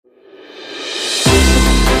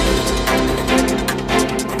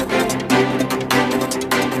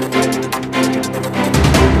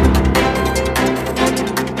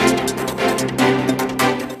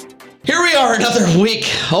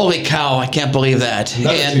Holy cow, I can't believe that.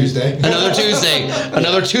 Another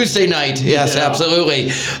Tuesday night. Yes, yeah. Absolutely.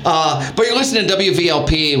 But you're listening to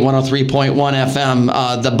WVLP 103.1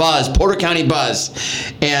 FM, The Buzz, Porter County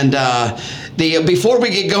Buzz. And before we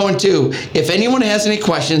get going too, if anyone has any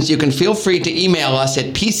questions, you can feel free to email us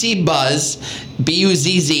at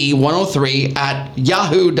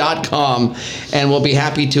pcbuzz103@yahoo.com, and we'll be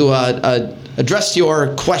happy to address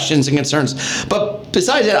your questions and concerns. But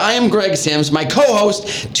besides that, I am Greg Sims. My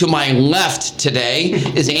co-host to my left today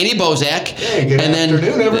is Andy Bozak. Hey, good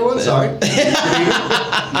afternoon, everyone. Sorry.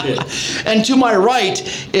 And to my right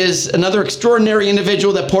is another extraordinary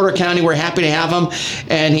individual that Porter County, we're happy to have him,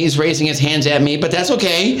 and he's raising his hands at me, but that's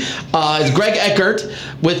okay. It's Greg Eckhardt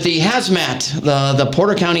with the Hazmat, the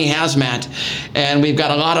Porter County Hazmat, and we've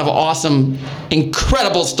got a lot of awesome,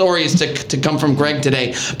 incredible stories to come from Greg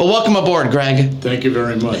today. But welcome aboard, Greg. Thank you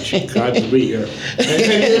very much. Glad to be here.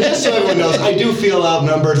 And just so everyone knows, I do feel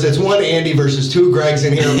outnumbered. It's one Andy versus two Gregs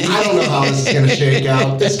in here. I don't know how this is going to shake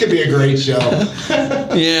out. This could be a great show.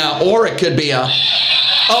 Yeah, or it could be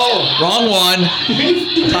wrong one.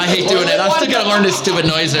 I hate doing it. I'm still going to learn this stupid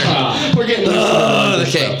noiser. We're getting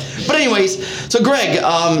okay. But anyways, so Greg,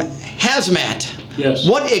 Hazmat. Yes.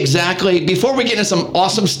 What exactly, before we get into some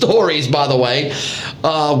awesome stories, by the way,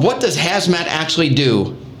 what does Hazmat actually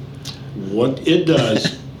do? What it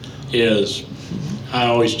does is, I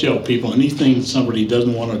always tell people, anything somebody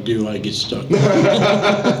doesn't want to do, I get stuck with.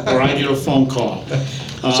 Or I get a phone call.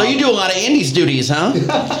 So you do a lot of Andy's duties, huh?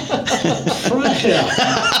 Yeah.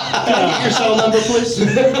 Can I get your cell number, please?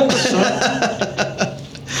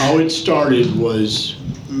 How it started was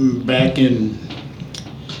back in,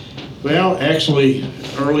 actually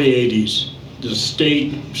early 80s. The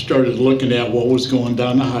state started looking at what was going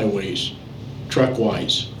down the highways,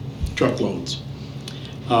 truckloads.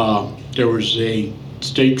 There was a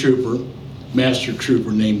state trooper, master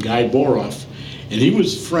trooper named Guy Boroff, and he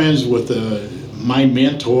was friends with my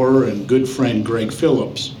mentor and good friend Greg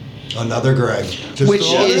Phillips. Another Greg. Which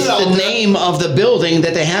is the name of the building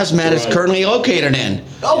that the Hazmat is currently located in.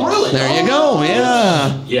 Oh, really? There you go,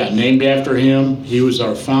 yeah. Yeah, named after him. He was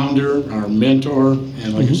our founder, our mentor,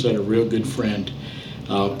 and like I said, a real good friend.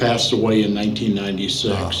 Passed away in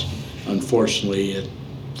 1996, unfortunately, at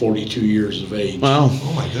 42 years of age. Wow.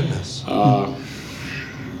 Oh, my goodness.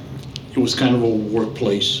 It was kind of a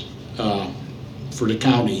workplace for the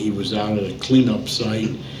county. He was out at a cleanup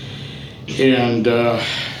site, and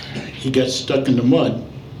he got stuck in the mud,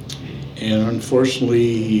 and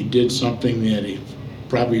unfortunately he did something that he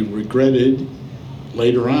probably regretted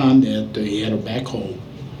later on, that he had a backhoe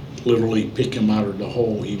literally pick him out of the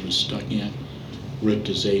hole he was stuck in, ripped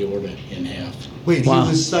his aorta in half. Wait, Wow.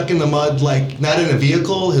 He was stuck in the mud, like, not in a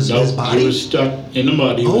vehicle? His body? He was stuck in the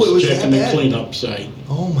mud. He was checking the cleanup site.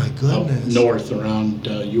 Oh, my goodness. Up north around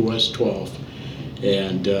US 12.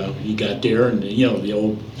 And he got there, and the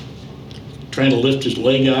old, trying to lift his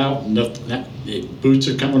leg out, and the boots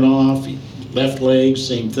are coming off, left leg,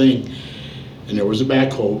 same thing. And there was a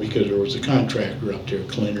backhoe because there was a contractor up there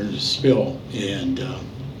cleaning the spill. And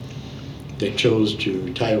they chose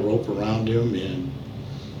to tie a rope around him, and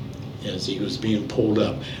as he was being pulled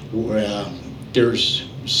up. There's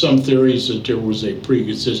some theories that there was a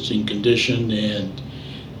pre-existing condition, and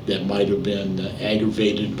that might have been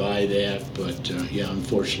aggravated by that, but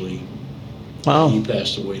unfortunately, he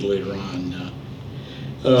passed away later on.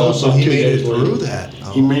 So he made it through that?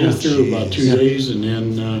 He made it through about 2 days, and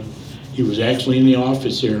then he was actually in the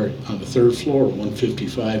office there on the third floor,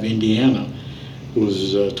 155 Indiana,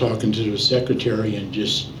 was talking to the secretary and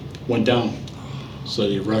just went down. So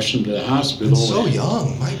they rushed him to the hospital. So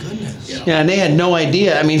young, my goodness. Yeah, and they had no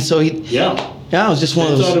idea. I mean, so he... Yeah, it was just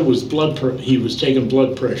one of those... I thought it was he was taking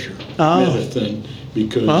blood pressure medicine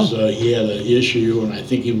because he had an issue, and I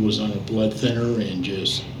think he was on a blood thinner and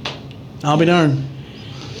just... I'll be darned.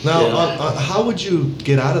 Now, how would you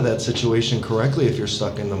get out of that situation correctly if you're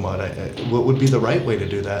stuck in the mud? What would be the right way to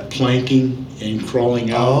do that? Planking and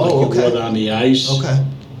crawling out like you would on the ice. Okay.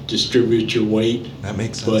 Distribute your weight. That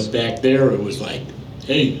makes sense. But back there, it was like,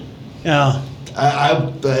 hey. Yeah.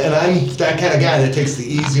 I'm that kind of guy that takes the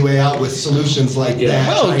easy way out with solutions like that.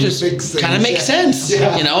 Well, it just kind of makes sense.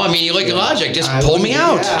 Yeah. I mean, you look at logic, just pull me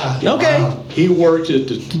out. Yeah. Okay. He worked at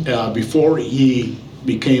before he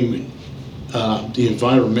became the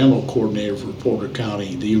environmental coordinator for Porter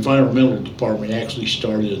County. The environmental department actually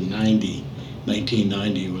started in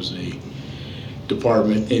 1990 was a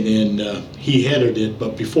department, and then he headed it,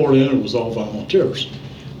 but before then it was all volunteers.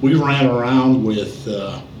 We ran around with,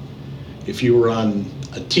 if you were on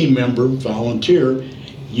a team member, volunteer,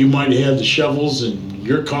 you might have the shovels and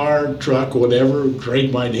your car, truck, whatever,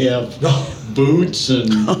 Greg might have boots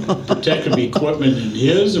and protective equipment in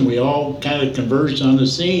his, and we all kind of converged on the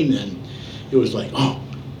scene, and it was like, oh,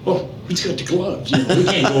 who's got the gloves? You know, we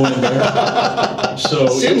can't go in there. So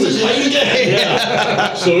Sims is late again.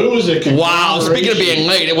 yeah. So it was a Wow, speaking of being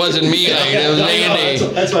late, it wasn't me late, it was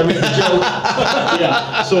Andy. That's why I made the joke.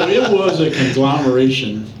 yeah. So it was a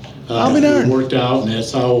conglomeration. I'll be darned. It worked out, and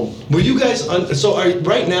that's how Were you guys,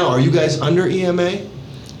 right now, are you guys under EMA?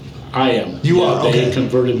 I am. You are, okay. They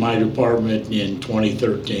converted my department in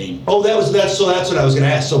 2013. Oh, that's what I was going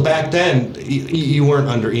to ask. So back then, you weren't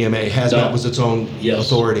under EMA. Hazmat No. was its own Yes.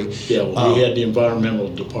 authority. Yeah, well, we had the environmental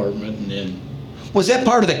department, and then Was that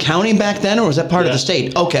part of the county back then, or was that part of the Yeah.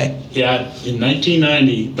 state? Okay. yeah, in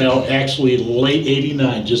 1990, well, actually late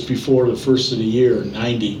 '89, just before the first of the year,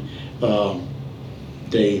 '90,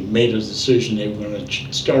 they made a decision they were going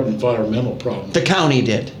to start environmental problems. The county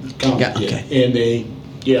did. County Yeah, did. okay. And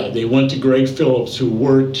they went to Greg Phillips, who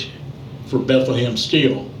worked for Bethlehem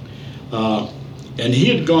Steel. And he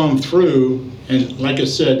had gone through, and like I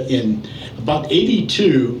said, in about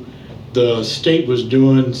 '82, the state was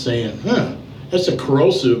saying, that's a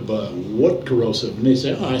corrosive, what corrosive? And they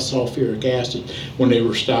said, I saw sulfuric acid when they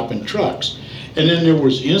were stopping trucks. And then there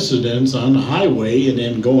was incidents on the highway and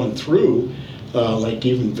then going through, like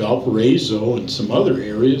even Valparaiso and some other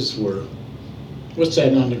areas where, what's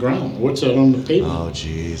that on the ground? What's that on the pavement? Oh,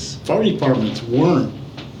 jeez. Fire departments weren't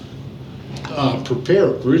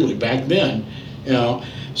prepared really back then.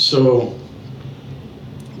 So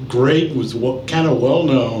Greg was kind of well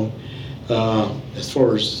known as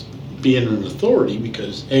far as being an authority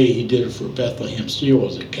because he did it for Bethlehem Steel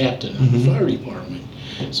as a captain of the fire department.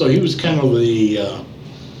 So he was kind of the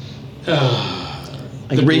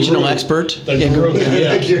Regional guru. expert? The Yeah, guru,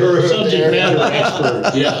 The guru. subject matter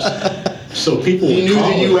expert, yes. So people He would knew call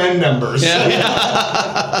the him. UN numbers.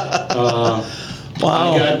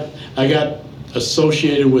 Wow. I got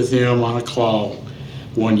associated with him on a call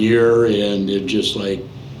one year, and it just like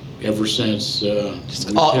ever since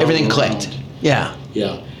Everything clicked. Yeah.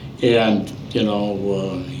 Yeah, and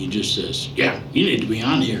he just says, "Yeah, you need to be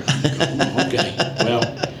on here." I go, "Oh, okay, well,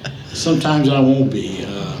 sometimes I won't be,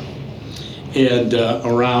 and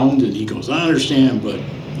around." And he goes, "I understand, but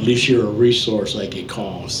at least you're a resource I could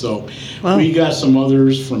call." So Wow. we got some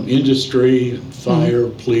others from industry, fire,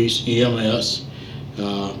 police, EMS.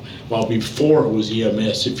 Well, before it was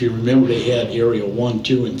EMS, if you remember, they had Area 1,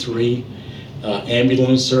 2, and 3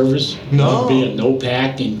 ambulance service. No. One being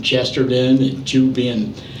NOPAC in Chesterton, and 2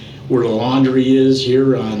 being where the laundry is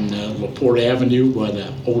here on LaPorte Avenue by the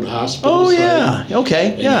old hospital. Oh, site. yeah.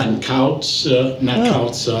 Okay. And Yeah. then Couts,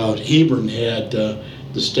 Hebron had the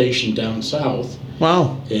station down south.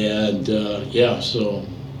 Wow. And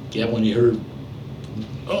when you heard,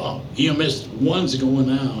 EMS 1's going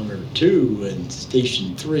out, or 2, and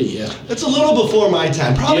Station 3, yeah. It's a little before my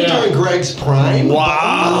time. Probably Yeah. during Greg's prime.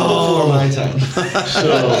 Wow. But a little before my time.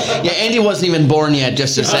 So, Yeah, Andy wasn't even born yet,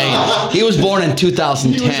 just to say. He was born in He was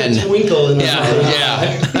 2010. a twinkle in the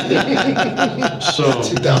Yeah, yeah. so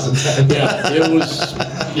 2010.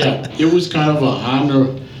 it was kind of a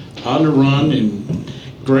on the run, and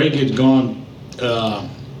Greg had gone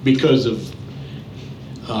because of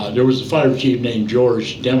there was a fire chief named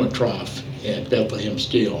George Dimitroff at Bethlehem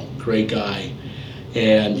Steel, great guy,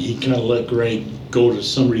 and he kind of let Greg go to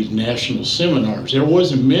some of these national seminars. There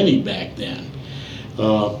wasn't many back then,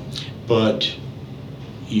 but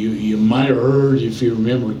you might have heard, if you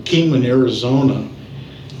remember, Kingman, Arizona.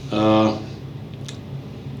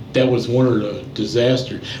 That was one of the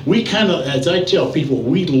disasters. We kind of, as I tell people,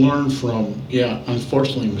 we learn from,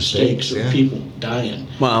 unfortunately, mistakes Yeah. of people dying.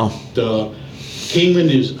 Wow. The Kingman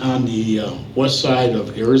is on the west side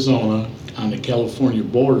of Arizona, on the California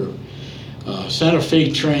border. Santa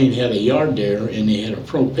Fe train had a yard there, and they had a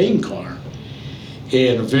propane car.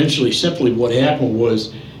 And eventually, simply what happened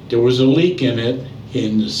was there was a leak in it,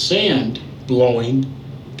 and the sand blowing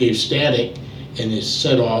gave static, and it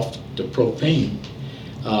set off the propane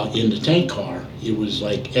in the tank car. It was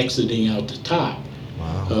like exiting out the top.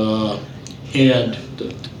 Wow. And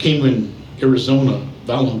the Kingman, Arizona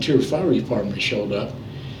volunteer fire department showed up,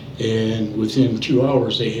 and within 2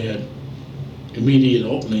 hours they had immediate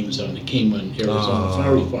openings on the Kingman, Arizona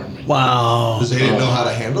fire department. Wow. Because they didn't know how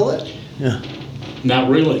to handle it? Yeah. Not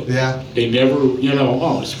really. Yeah. They never,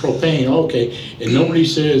 it's propane, okay. And nobody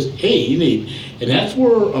says, hey, you need, and that's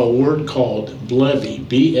where a word called BLEVE,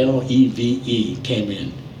 B-L-E-V-E, came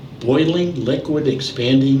in. Boiling liquid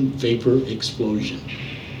expanding vapor explosion.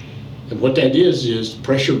 And what that is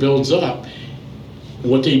pressure builds up,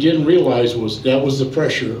 what they didn't realize was that was the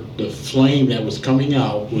pressure, the flame that was coming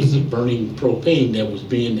out was the burning propane that was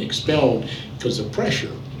being expelled because of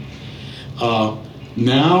pressure.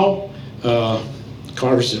 Now,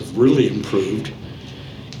 cars have really improved,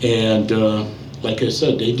 and like I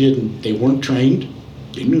said, they weren't trained,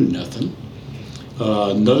 they knew nothing.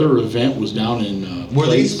 Another event was down in. Were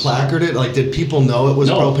these placarded? Like, did people know it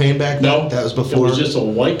was propane back then? No, That was before. It was just a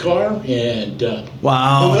white car, and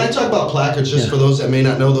Wow. And when I talk about placards, just for those that may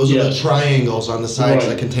not know, those are the triangles on the sides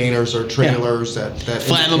of the containers or trailers that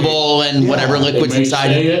Flammable and whatever liquids they may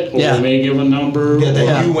inside say it, or they may give a number. Yeah,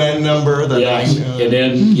 the or- UN number. The and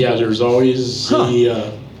then there's always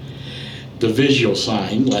the visual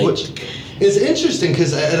sign, like. Which is interesting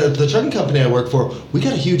because at the trucking company I work for, we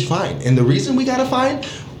got a huge fine. And the reason we got a fine,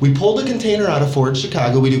 we pulled a container out of Ford,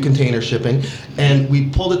 Chicago. We do container shipping. And we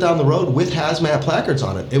pulled it down the road with hazmat placards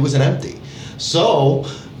on it. It was an empty. So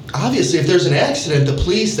obviously, if there's an accident, the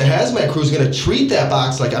police, the hazmat crew is going to treat that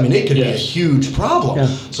box like, I mean, it could be a huge problem. Yeah.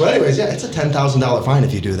 So anyways, it's a $10,000 fine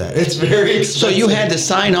if you do that. It's very expensive. So you had the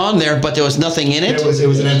sign on there, but there was nothing in it? It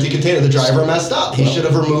was an empty container. The driver messed up. He should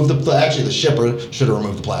have removed actually the shipper should have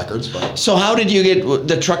removed the placards. But So how did you get,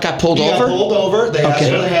 the truck got pulled he over? got pulled over. They asked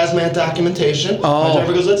for the hazmat documentation. My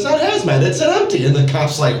driver goes, "It's not hazmat. It's an empty." And the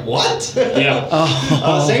cop's like, "What?"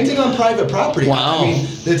 Yeah. Same thing on private property. Wow. I mean,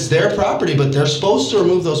 it's their property, but they're supposed to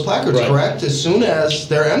remove those placards, correct? As soon as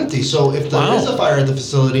they're empty. So if there is a fire at the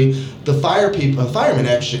facility, the firemen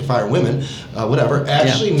actually, firewomen, whatever,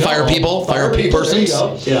 actually know. Fire people, fire persons.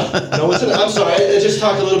 There you go. No, I'm sorry. I just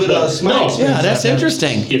talked a little bit about my experience. Yeah, that's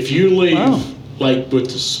interesting. If you leave, like with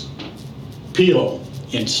the peel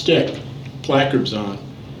and stick placards on,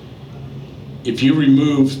 if you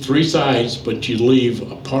remove 3 sides, but you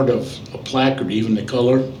leave a part of a placard, even the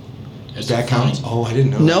color, that counts? Oh, I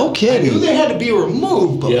didn't know. No I kidding. knew they had to be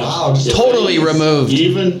removed, but wow. Just Totally removed.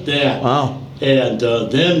 Even that. Wow. And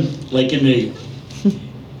then, like and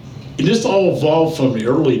this all evolved from the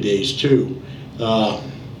early days too.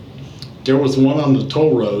 There was one on the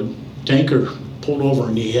toll road, tanker pulled over,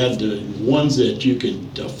 and he had the ones that you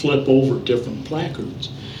could flip over different placards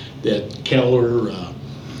that Keller,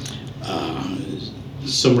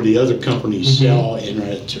 some of the other companies sell.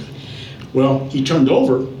 Well, he turned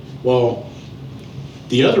over. Well,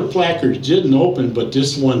 the other placards didn't open, but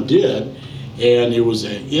this one did, and it was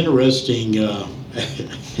an interesting.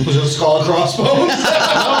 Was it a skull and crossbones?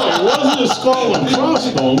 No, it wasn't a skull and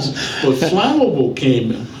crossbones, but flammable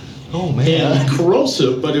came in. Oh man. And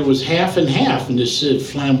corrosive, but it was half and half, and it said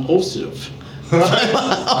flammosive.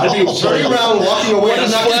 I'd be turning around, walking away. I'm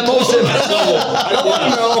not flammosive? I don't want to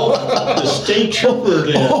know. The state trooper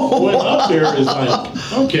that went up there is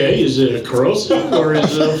like, okay, is it a corrosive or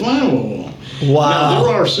is it a flammable? Wow. Now,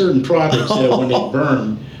 there are certain products that when they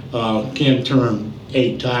burn can turn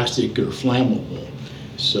toxic or flammable.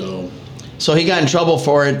 So he got in trouble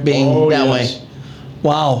for it being that way.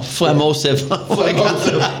 Wow, flammosive.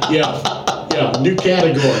 Yeah, new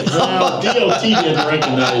category. Well, DOT didn't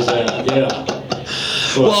recognize that, yeah.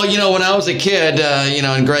 But, Well, when I was a kid,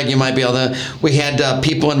 and Greg, you might be able to, we had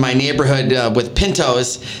people in my neighborhood with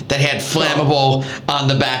Pintos that had flammable on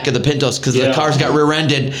the back of the Pintos because the cars got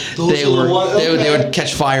rear-ended. They would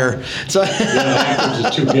catch fire. So after the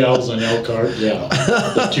 2 gals in Elkhart,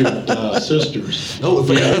 the 2 sisters. Oh,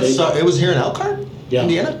 it was here in Elkhart,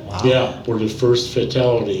 Indiana? Wow. Yeah, were the first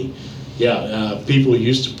fatality. Yeah, people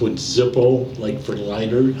used to put Zippo, like for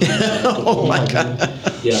lighter. Oh my God.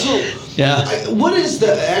 Yeah. So, what is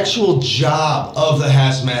the actual job of the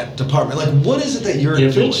hazmat department? Like, what is it that you're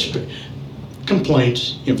doing? It's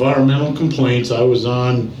complaints, environmental complaints, I was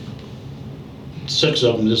on 6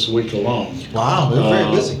 of them this week alone. Wow, they're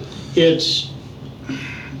very busy. It's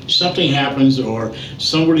something happens, or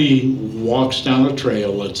somebody walks down a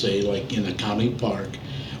trail, let's say, like in a county park,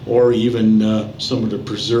 or even some of the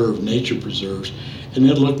nature preserves, and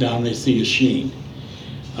they look down and they see a sheen.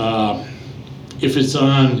 If it's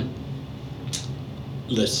on,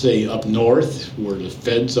 let's say, up north where the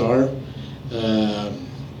feds are,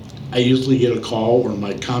 I usually get a call, or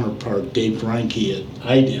my counterpart, Dave Reinke at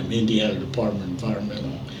IDEM, Indiana Department of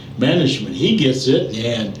Environmental Management, he gets it,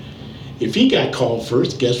 and if he got called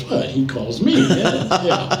first, guess what? He calls me.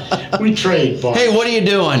 We trade. Boss. Hey, what are you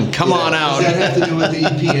doing? Come on out. Does that have to do with the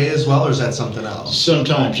EPA as well, or is that something else?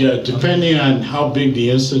 Sometimes, depending on how big the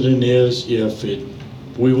incident is.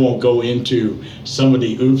 We won't go into some of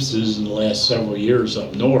the oopses in the last several years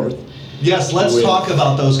up north. Yes, let's talk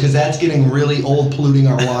about those, because that's getting really old, polluting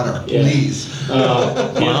our water. Please.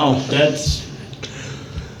 Wow.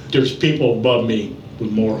 There's people above me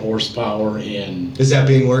with more horsepower. And Is that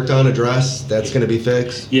being worked on, addressed? That's going to be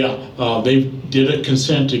fixed? yeah, they did a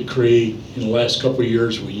consent decree in the last couple of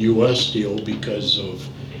years with U.S. Steel because of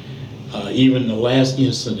even the last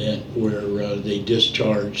incident where they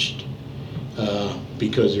discharged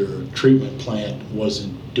because their treatment plant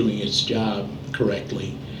wasn't doing its job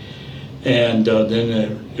correctly. And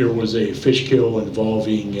then there was a fish kill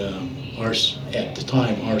involving at the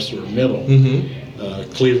time ArcelorMittal. Mm-hmm.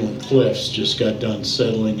 Cleveland Cliffs just got done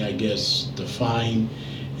settling, I guess, the fine,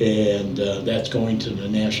 and that's going to the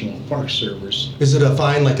National Park Service. Is it a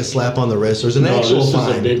fine like a slap on the wrist, or is it an actual this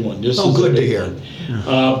fine? is a big one. This Oh, is good a to big hear.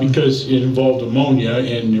 one. Because it involved ammonia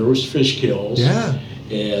and there was fish kills. Yeah.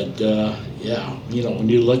 And yeah, you know, when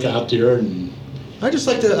you look out there and I just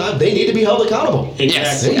like to, they need to be held accountable.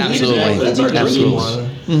 Yes, They need to be- absolutely. That's our drinking Absolutely. water.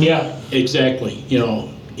 yeah, exactly. You know,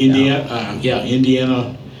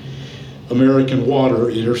 Indiana American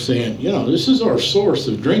Water, they're saying, you know, this is our source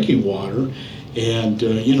of drinking water. And,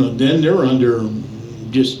 you know, then they're under,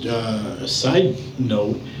 just a side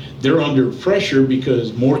note, they're under pressure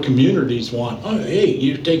because more communities want, oh, hey,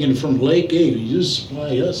 you're taking it from the lake, hey, you just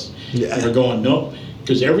supply us. Yeah. And they're going, no,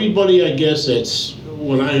 because everybody, I guess that's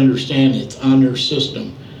what I understand, it's on their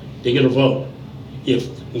system. They get a vote. If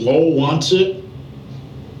Lowell wants it,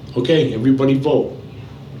 okay, everybody vote.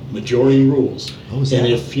 Majority rules. Oh, is And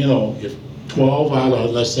that- if, you know, if 12 out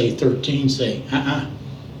of, let's say 13 say,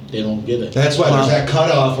 they don't get it. That's why there's that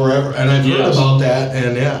cutoff wherever, and I've heard Yes. about that,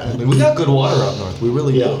 and yeah, I mean, we got good water up north, we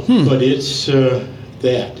really Yeah, do. but it's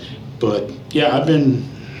that. But yeah, I've been,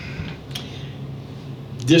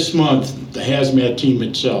 this month, the Hazmat team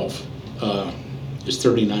itself is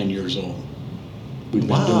 39 years old. We've been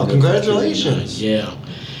Wow, doing it for congratulations. 39. Yeah.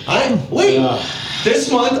 Wait,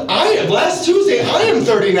 this month, last Tuesday, I am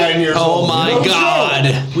 39 years Oh old. my No joke.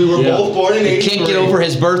 God. We were Yeah. both born in He 83. can't get over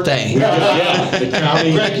his birthday. Yeah, the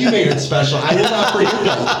county. Greg, you made it special. I will not forget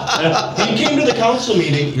that. He came to the council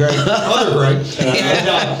meeting, Greg, other Greg,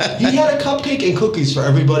 and he had a cupcake and cookies for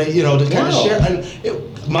everybody, you know, to kind of Wow. share. And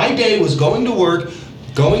my day was going to work,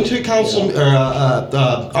 going to council or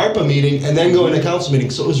ARPA meeting, and then going to council meeting.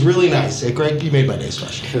 So it was really nice. Hey, Greg, you made my day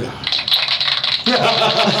special.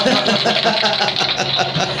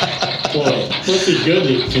 Boy, must be good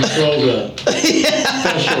to control the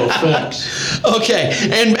special effects. Okay,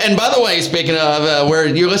 and by the way, speaking of, where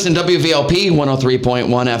you're listening to WVLP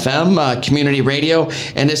 103.1 FM, community radio,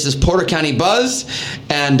 and this is Porter County Buzz,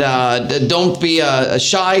 and don't be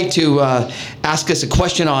shy to ask us a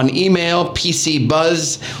question on email,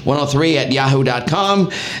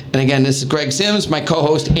 pcbuzz103@yahoo.com, and again, this is Greg Sims, my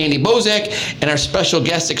co-host Andy Bozek, and our special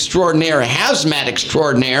guest extraordinaire, hazmat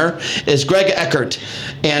extraordinaire, is Greg Eckhardt,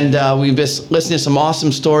 and we've just listened to some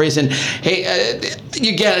awesome stories, and hey,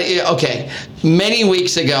 you get it, okay. Many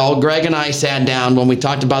weeks ago, Greg and I sat down when we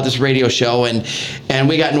talked about this radio show, and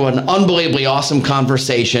we got into an unbelievably awesome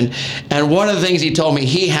conversation. And one of the things he told me,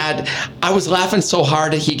 I was laughing so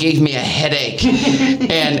hard that he gave me a headache.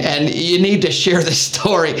 and you need to share this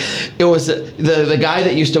story. It was the guy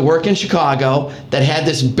that used to work in Chicago that had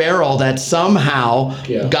this barrel that somehow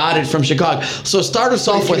got it from Chicago. So it started us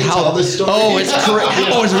off with Can you how. tell this story? Oh, it's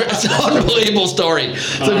it's an unbelievable story.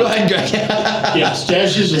 So go ahead, Greg. Yeah,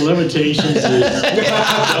 statutes of limitations is done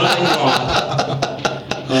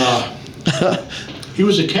wrong. He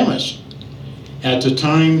was a chemist at the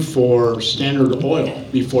time for Standard Oil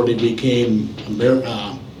before they became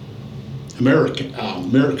American.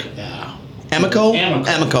 Amoco?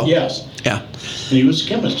 Amoco. Yes. Yeah. And he was a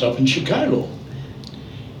chemist up in Chicago.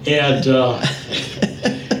 And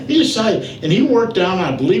he decided, and he worked down,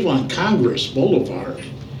 I believe, on Congress Boulevard,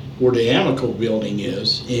 where the Amoco building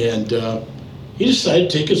is, and he decided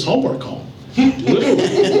to take his homework home.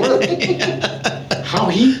 Literally work. How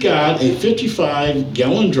he got a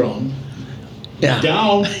 55-gallon drum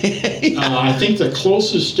down, I think the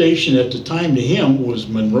closest station at the time to him was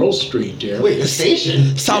Monroe Street there. Wait, the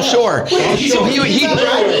station? South Shore. Wait, So he's not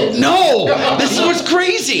driving. no, this is what's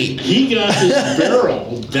crazy. He got his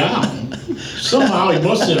barrel down. Somehow he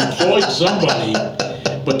must have employed somebody,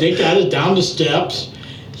 but they got it down the steps.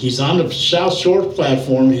 He's on the South Shore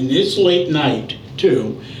platform, and it's late night,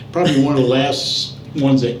 too. Probably one of the last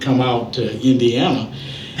ones that come out to Indiana.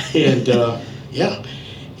 And,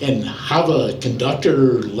 and how the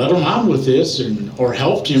conductor let him on with this or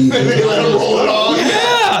helped him. They let him roll it off.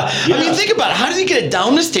 Yeah. I mean, think about it. How did he get it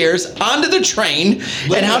down the stairs, onto the train,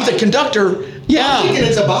 and how did the conductor... I'm thinking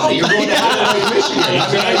it's a body. You're going to Highway, Michigan. I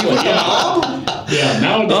mean, are you with the mob? Yeah,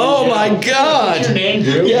 nowadays. Oh, my God. What's your name,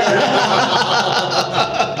 Drew?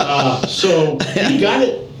 So he got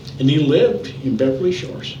it, and he lived in Beverly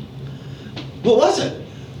Shores. What was it?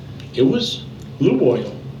 It was lube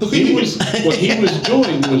oil. What he was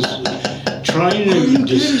doing was trying to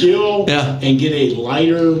distill and get a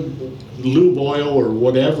lighter lube oil or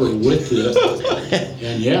whatever with it.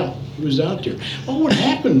 And yeah, he was out there. Well, what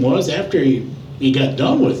happened was after he got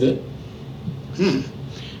done with it,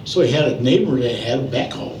 so he had a neighbor that had a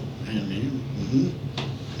backhoe. And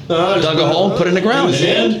Dug a hole and put it in the ground.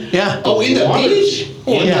 Yeah. Oh, in the beach?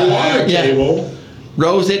 In the water table.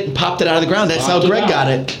 Rose it and popped it out of the ground. That's how Greg got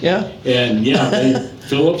it. Yeah. And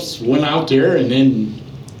Phillips went out there, and then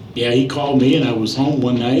he called me, and I was home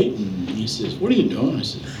one night, and he says, "What are you doing?" I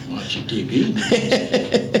said, "Watching TV."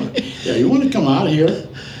 Yeah, you want to come out here?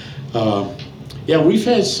 We've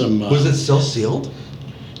had some. Was it still sealed?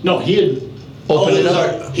 No, he had opened it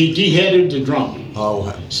up. He deheaded the drum.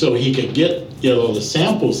 Oh. So he could get the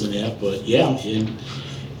samples in that, but and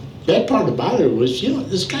that part about it was,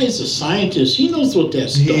 this guy's a scientist. He knows what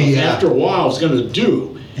that stuff after a while is going to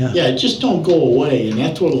do. It just don't go away, and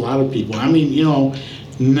that's what a lot of people. I mean,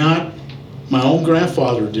 not my own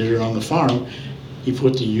grandfather did it on the farm. He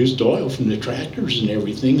put the used oil from the tractors and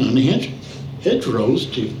everything on the hedgerows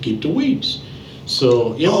to keep the weeds.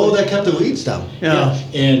 So that kept the weeds down.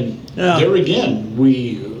 There again,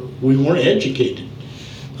 we weren't educated.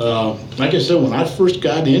 Like I said, when I first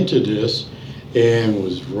got into this and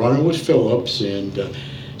was running with Phillips and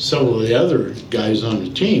several of the other guys on the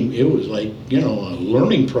team, it was like, a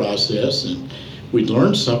learning process, and we'd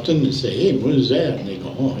learn something and say, "Hey, what is that?" And they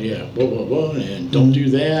go, "Oh, yeah, blah, blah, blah, and don't do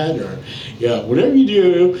that," or, whatever you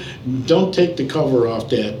do, don't take the cover off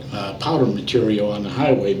that powder material on the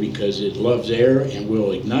highway because it loves air and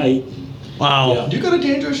will ignite. Wow. You got a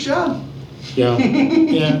dangerous job. Yeah.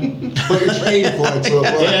 But you're trained for it, so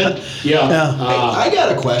it works. I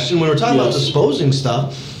got a question. When we're talking about disposing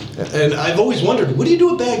stuff, and I've always wondered, what do you do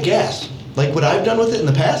with bad gas? Like what I've done with it in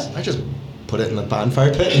the past, I just put it in the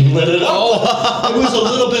bonfire pit and lit it up. It was a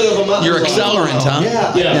little bit of a mountain. Your accelerant, huh?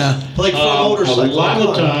 Yeah. Like for a motorcycle. A lot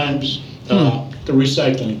of times, the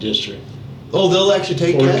recycling district. Oh, they'll actually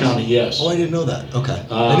take Porter gas? County, yes. Oh, I didn't know that. Okay.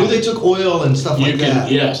 I knew they took oil and stuff like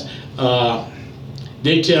that. Yes.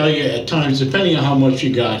 They tell you at times, depending on how much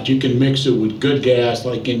you got, you can mix it with good gas,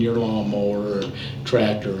 like in your lawnmower or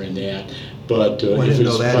tractor and that. But if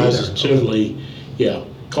it's positively,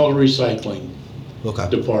 call the recycling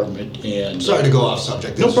department. And sorry to go off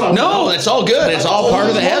subject. No problem. No, that's all good. It's all part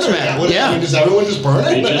of the hazmat. Does everyone just burn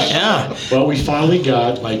it? Yeah. Well, we finally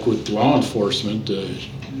got, like with law enforcement,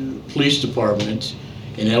 police departments,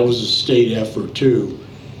 and that was a state effort too,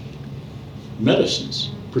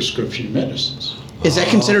 prescription medicines. Is that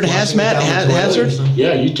considered hazmat, hazard?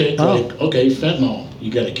 Yeah, you take fentanyl.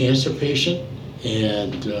 You got a cancer patient,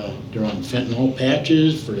 and they're on fentanyl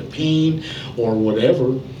patches for the pain or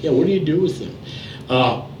whatever. Yeah, what do you do with them?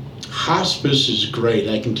 Hospice is great.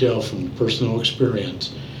 I can tell from personal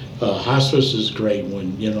experience. Hospice is great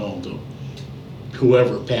when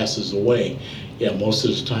whoever passes away. Yeah, most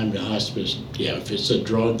of the time the hospice. Yeah, if it's a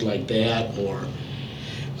drug like that or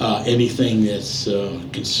anything that's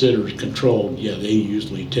considered controlled, they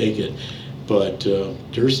usually take it. But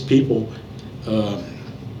there's people, and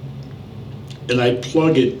I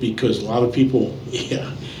plug it because a lot of people,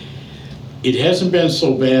 it hasn't been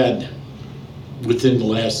so bad within the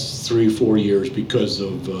last 3 or 4 years because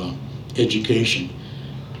of education.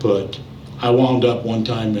 But I wound up one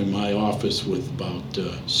time in my office with about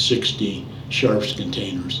 60 sharps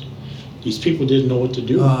containers. These people didn't know what to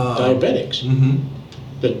do, diabetics.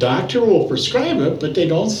 The doctor will prescribe it, but they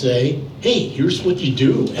don't say, "Hey, here's what you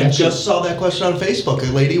do." I just saw that question on Facebook.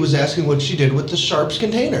 A lady was asking what she did with the sharps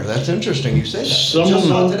container. That's interesting. You say that. Just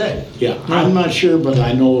saw it today. Yeah, I'm not sure, but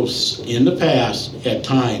I know in the past, at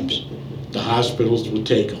times, the hospitals would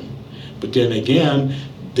take them. But then again,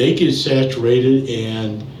 they get saturated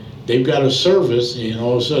and they've got a service, and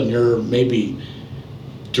all of a sudden there are maybe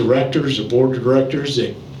directors or board of directors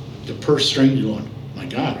that the purse strings going, "My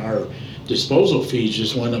God, our disposal fees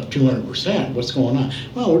just went up 200%. What's going on?"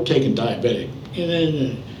 "Well, we're taking diabetic." And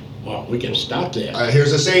then, well, we got to stop that.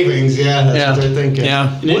 Here's the savings. That's what they're thinking.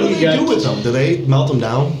 Yeah. And what do they do with them? Do they melt them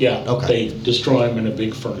down? Yeah. Okay. They destroy them in a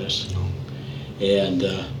big furnace. And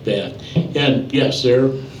that. And yes,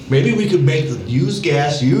 they're. Maybe we could make the used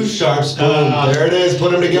gas, used sharps. Boom. There it is.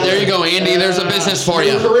 Put them together. There you go, Andy. There's a business for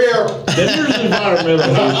you. Career. Then there's environmental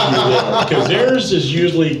issues there, because theirs is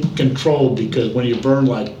usually controlled, because when you burn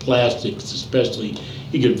like plastics, especially,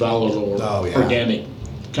 you get volatile organic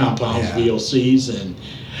compounds, VOCs, and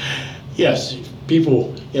yes,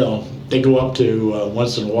 people, they go up to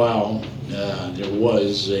once in a while. There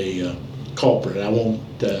was a culprit. I won't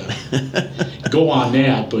go on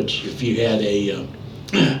that, but if you had a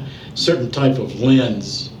certain type of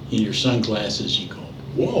lens in your sunglasses, you go,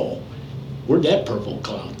 whoa, where'd that purple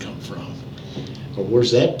cloud come from? Or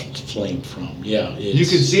where's that flame from? Yeah. You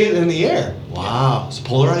could see it in the air. Wow. It's a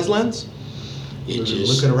polarized lens? We're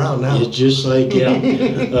looking around now. It's just like, yeah.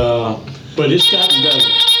 But it's gotten better.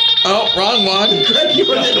 Oh, wrong one. Greg, you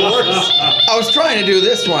were getting worse. I was trying to do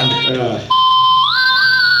this one.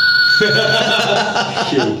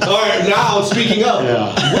 Shoot. All right, now, speaking of,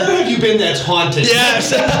 Yeah. where have you been that's haunted?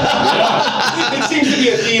 Yes. It seems to be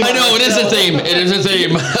a theme. I know, it is a theme. It is a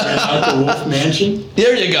theme. At the Wolf Mansion.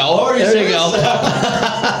 There you go. Oh, are you There you serious? go.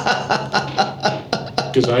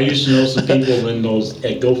 Because I used to know some people in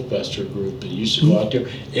that Ghostbuster group that used to go out there,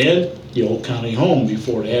 and the old county home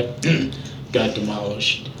before that got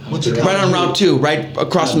demolished. What's it Right on Route 2, right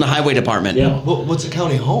across from the highway department. Yeah. What's a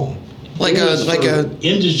county home? Like It was a for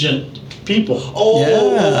indigent people. Oh,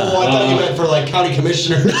 Yeah. I thought you meant for like county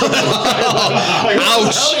commissioners.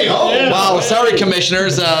 Ouch. County home. Yeah. Wow, sorry,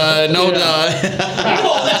 commissioners. No,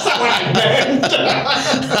 that's not what I meant.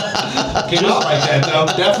 Came out like that, though.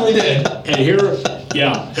 Definitely did. And here,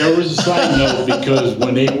 yeah, there was a side note because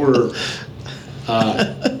when they were,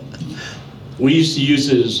 we used to use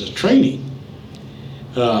it as a training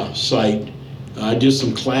site. I did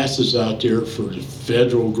some classes out there for the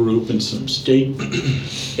federal group and some state,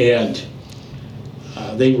 and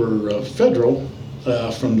they were federal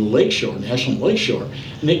from the Lakeshore, National Lakeshore,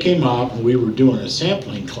 and they came out and we were doing a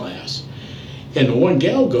sampling class. And the one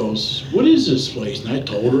gal goes, "What is this place?" And I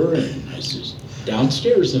told her, and I says,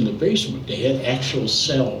 "Downstairs in the basement, they had actual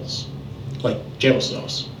cells, like jail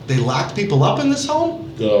cells." They locked people up in this home?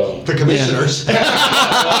 The commissioners.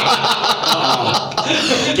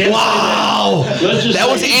 Wow. That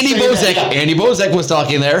was Andy Bozek. Andy Bozek was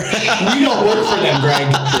talking there. We don't work for them, Greg.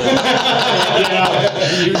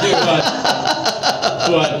 Yeah, you do.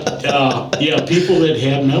 But yeah, people that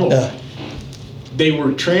had mental, they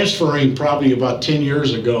were transferring probably about 10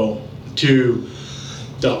 years ago to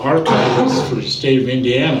the archives for the state of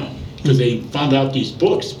Indiana because they found out these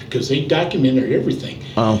books because they documented everything.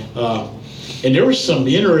 Wow. And there was some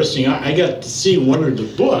interesting, I got to see one of the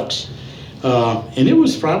books, and it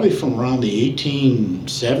was probably from around the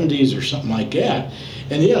 1870s or something like that.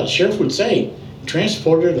 And yeah, the sheriff would say,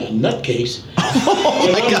 transported a nutcase.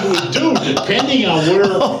 And what he would do, depending on where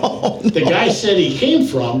the guy said he came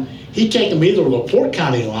from, he'd take him either to LaPorte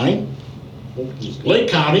County line, Lake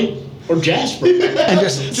County, or Jasper. And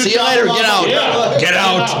just see you later. Get out. Yeah. Get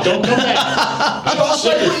out. Don't come back. Just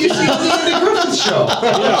like what you see on the Andy Griffith show.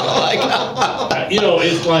 You know,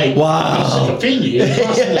 it's like, Wow. I'm sick of paying you. It's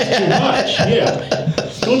costing us too much. Yeah.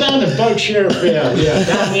 Go down to Bug Sheriff,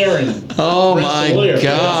 down there and. Oh rest my the layer.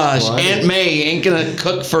 gosh. That's Aunt May ain't gonna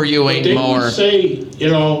cook for you They anymore. would say, you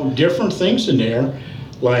know, different things in there.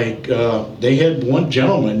 Like, they had one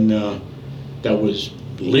gentleman that was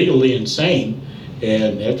legally insane,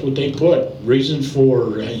 and that's what they put, reason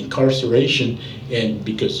for incarceration, and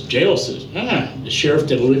because jail says, the sheriff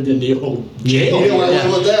that lived in the old jail. You don't want to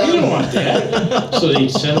live with that. You don't want that. So they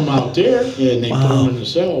sent him out there, and they put him in the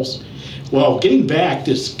cells. Well, getting back,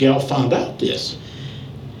 this gal found out this.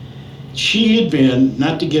 She had been,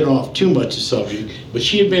 not to get off too much the subject, but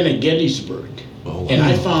she had been at Gettysburg. Oh, wow. And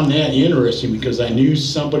I found that interesting because I knew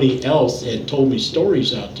somebody else had told me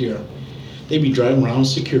stories out there. They'd be driving around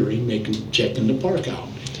security, checking the park out,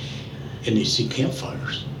 and they see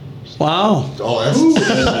campfires. Wow. Oh, that's...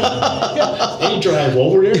 Yeah, they drive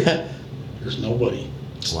over there, there's nobody.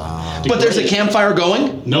 Wow. But there's a campfire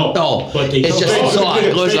going? No. Oh, But they it's just come so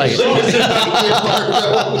it looks like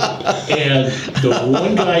And the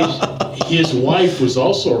one guy, his wife was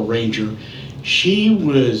also a ranger. She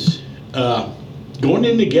was going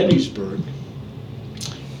into Gettysburg,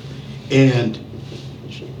 and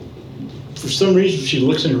for some reason she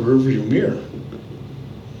looks in the rearview mirror,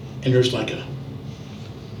 and there's like an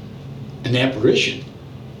apparition,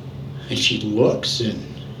 and she looks, and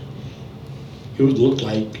it would look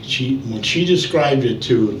like when she described it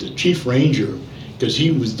to the chief ranger, because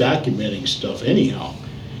he was documenting stuff anyhow,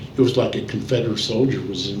 it was like a Confederate soldier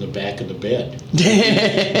was in the back of the bed.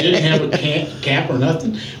 Didn't have a cap or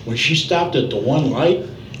nothing. When she stopped at the one light,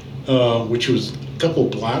 which was a couple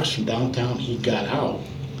blocks from downtown, he got out,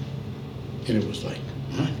 and it was like,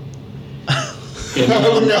 huh? And, I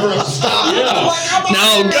would never have stopped. Yeah.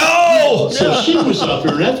 Now go! So she was up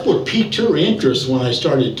there, and that's what piqued her interest when I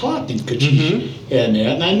started talking, because she had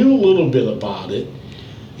that, and I knew a little bit about it.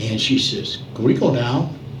 And she says, "Can we go down?"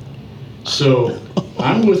 So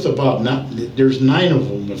I'm with there's 9 of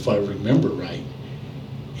them, if I remember right.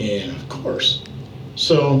 And of course,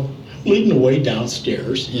 so I'm leading the way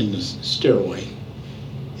downstairs in the stairway,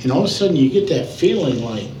 and all of a sudden you get that feeling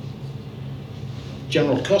like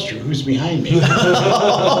General Custer, who's behind me? And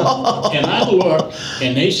I looked,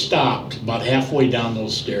 and they stopped about halfway down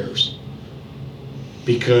those stairs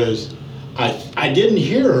because I didn't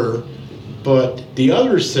hear her, but the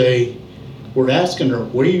others say, we're asking her,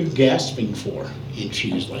 what are you gasping for? And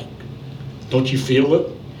she was like, don't you feel it?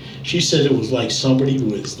 She said it was like somebody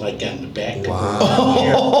was like on the back of her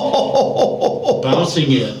hair,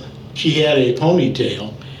 bouncing in. She had a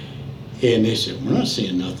ponytail, and they said, we're not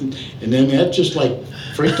seeing nothing. And then that just like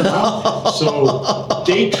freaked them out. So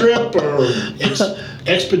day trip or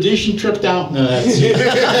expedition trip down? No, that's it.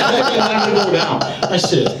 I'm gonna go down. I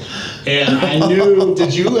said, and I knew.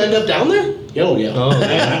 Did you end up down there? Oh yeah.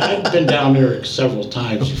 I've been down there several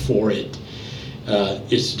times before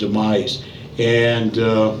its demise. And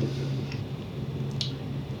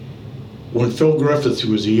when Phil Griffith,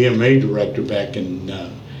 who was the EMA director back in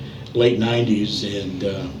late 90s and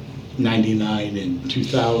 99 and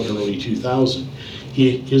 2000, early 2000,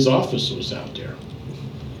 his office was out there.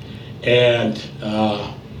 And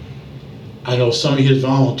I know some of his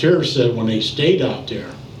volunteers said when they stayed out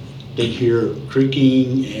there, they'd hear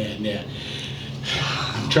creaking and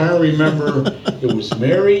I'm trying to remember, it was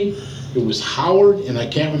Mary, it was Howard, and I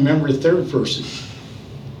can't remember the third person.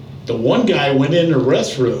 The one guy went in the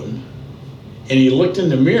restroom and he looked in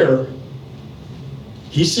the mirror.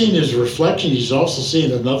 He's seen his reflection. He's also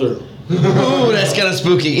seen another. Ooh, that's kind of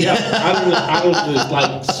spooky. Yeah, out of this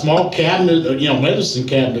like small cabinet, medicine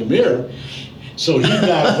cabinet mirror. So he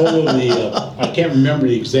got a hold of the, I can't remember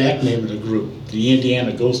the exact name of the group, the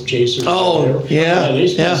Indiana Ghost Chasers. Oh, yeah. They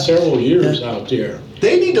spent several years out there.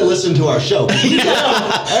 They need to listen to our show.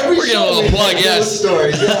 Every We're getting a little plug, yes.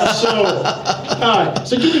 Stories. Yeah.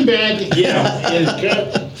 So getting back,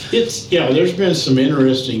 it's there's been some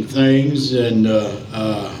interesting things, and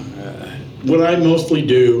what I mostly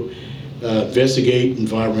do, investigate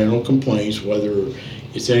environmental complaints, whether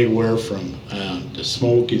it's anywhere from the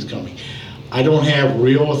smoke is coming. I don't have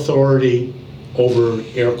real authority over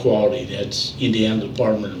air quality. That's Indiana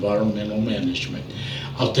Department of Environmental Management.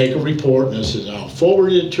 I'll take a report and I says I'll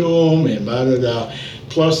forward it to them and blah, blah, blah.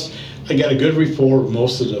 Plus, I got a good rapport with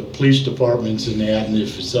most of the police departments and that. And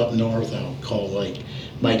if it's up north, I'll call like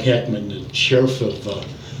Mike Heckman, the sheriff of,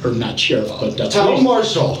 or not sheriff, but the town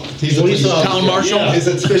marshal. He's a police officer. Town marshal. Yeah. His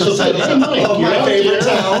official title Hey, Mike, of you're my out favorite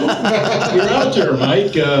there. town. You're out there,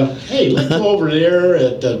 Mike. Hey, let's go over there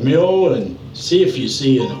at the mill and see if you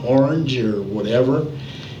see an orange or whatever.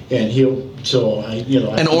 And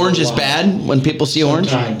And orange is bad when people see orange?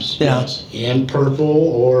 Sometimes, Yeah. yes. And purple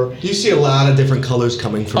or... You see a lot of different colors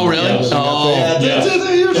coming from. Oh, really? Yeah. Oh. Yeah.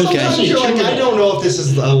 Sometimes Okay. you're like, I don't know if this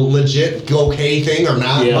is a legit okay thing or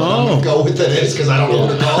not. Yeah. But I'm gonna go with it because I don't know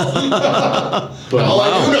who to call. But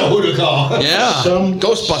I do know who to call. Yeah. Some-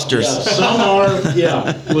 Ghostbusters. Yeah, some are,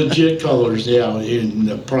 legit colors, in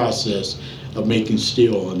the process of making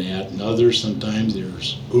steel and that. And others, sometimes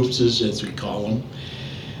there's oopses, as we call them.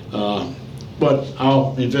 But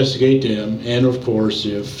I'll investigate them, and of course,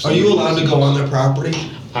 if... Are you allowed to go on their property?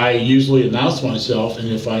 I usually announce myself, and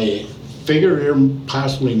if I figure there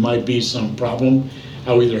possibly might be some problem,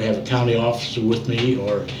 I'll either have a county officer with me,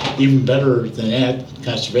 or even better than that,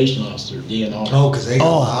 conservation officer, DNR. Oh, because they got a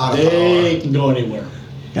lot of They power. can go anywhere.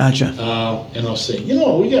 Gotcha. And I'll say,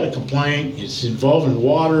 we got a complaint, it's involving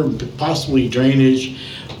water, possibly drainage.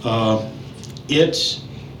 It's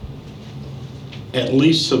at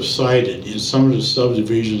least subsided in some of the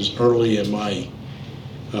subdivisions early in my,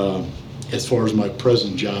 as far as my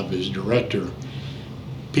present job as director.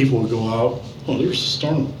 People will go out, there's a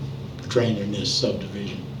storm drain in this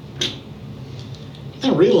subdivision.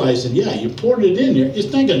 Not realizing, you poured it in there,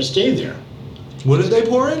 it's not gonna stay there. What did they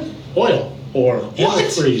pour in? Oil or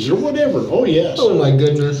antifreeze or whatever, oh yes. Oh my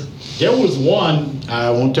goodness. There was one, I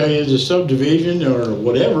won't tell you the subdivision or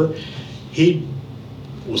whatever, he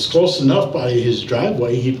was close enough by his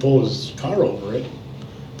driveway, he'd pull his car over it,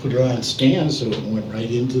 put it on stands so it went right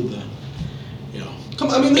into the, Come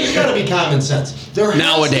on, there's got to be common sense. There has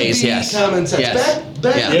Nowadays, to be yes. common sense. Yes.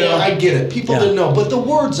 Back Yeah. then, I get it. People didn't know, but the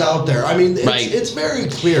word's out there. Right. It's very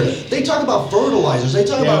clear. They talk about fertilizers. They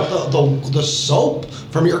talk about the soap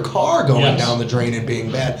from your car going down the drain and being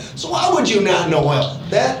bad. So why would you not know oil?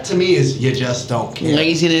 That to me is you just don't care.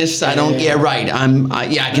 Laziness. I don't. Yeah, right.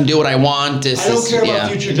 I can do what I want. I don't care about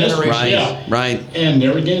future generations. Right. Right. And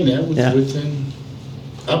there again, that was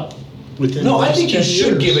within No, the I last think you 10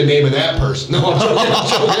 should years. give a name of that person. No, I'm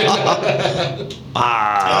joking.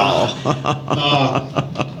 Wow.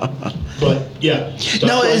 But stuff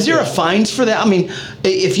Now, like is there a that. fines for that? I mean,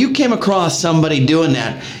 if you came across somebody doing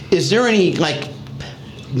that, is there any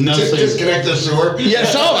Nothing. Disconnect the sewer. Yeah,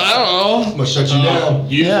 so I don't know. I'm gonna shut you down.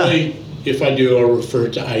 Usually, If I do, I'll refer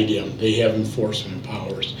to IDM. They have enforcement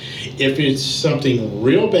powers. If it's something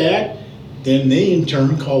real bad, then they in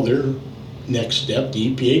turn call their next step,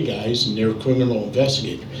 the EPA guys, and their criminal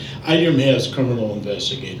investigator. IDM has criminal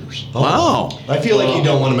investigators. Wow. I feel like you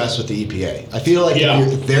don't want to mess with the EPA. I feel like Yeah.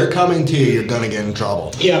 if they're coming to you, you're going to get in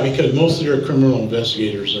trouble. Yeah, because most of their criminal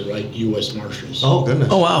investigators are like U.S. Marshals. Oh, goodness.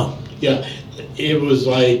 Oh, wow. Yeah, it was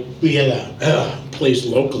like we had a place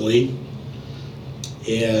locally,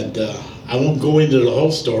 and I won't go into the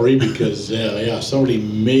whole story because somebody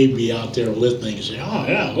may be out there listening and say, "Oh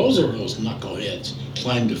yeah, those are those knuckleheads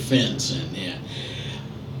climbed the fence," and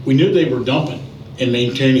we knew they were dumping and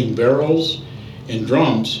maintaining barrels and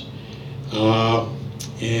drums,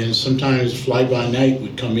 and sometimes fly-by-night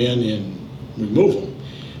would come in and remove them.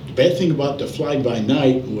 The bad thing about the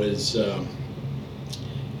fly-by-night was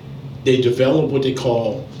they developed what they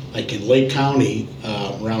call, like in Lake County,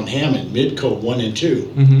 around Hammond, Midco 1 and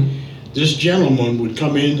 2. Mm-hmm. This gentleman would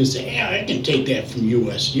come in and say, "Yeah, I can take that from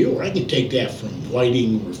U.S. Steel, or I can take that from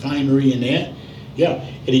Whiting Refinery and that." Yeah,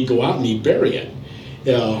 and he'd go out and he'd bury it.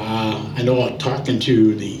 I know I'm talking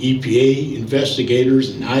to the EPA investigators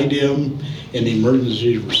and IDM and the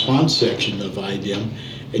emergency response section of IDM,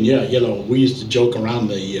 and we used to joke around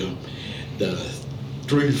the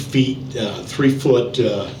 3 foot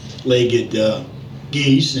legged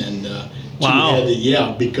geese, and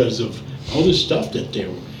Wow. because of all this stuff that they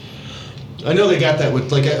were. I know they got that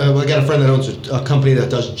with, like, I got a friend that owns a company that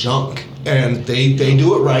does junk, and they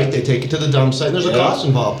do it right. They take it to the dump site, and there's a Yeah. cost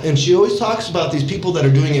involved. And she always talks about these people that are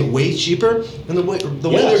doing it way cheaper, and the way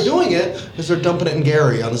Yes. they're doing it is they're dumping it in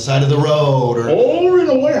Gary on the side of the road, Or in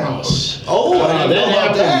a warehouse. Oh, I didn't know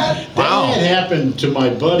about that. Wow. That happened to my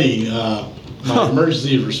buddy, my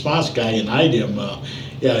emergency response guy in IDM.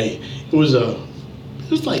 It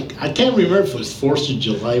was like, I can't remember if it was 4th of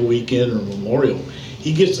July weekend or Memorial.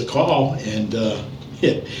 He gets a call, and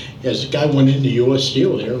as a guy went into U.S.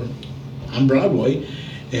 Steel there on Broadway,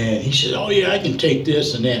 and he said, "Oh yeah, I can take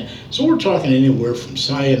this and that." So we're talking anywhere from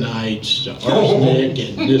cyanides to arsenic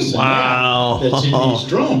and this Wow. and that that's in these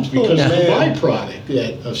drums because Yeah. of the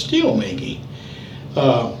byproduct of steel making.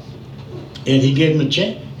 And he gave him a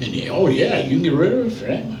chance, and "Oh yeah, you can get rid of it for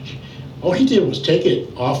that much." All he did was take it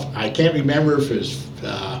off. I can't remember if it was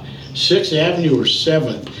 6th Avenue or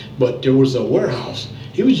 7th, but there was a warehouse.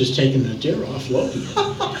 He was just taking it there, offloading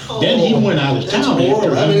it. Then he went out of That's town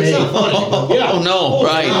horrible. after I he mean, it's made. not funny. Yeah. Oh, no,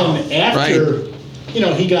 right. And after,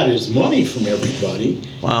 he got his money from everybody.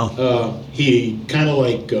 Wow. He kind of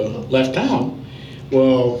like left town.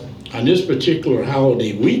 Well, on this particular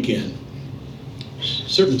holiday weekend,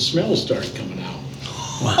 certain smells started coming out.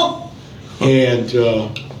 Wow. And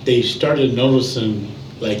they started noticing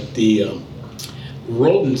like the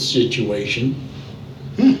rodent situation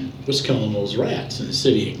was killing those rats in the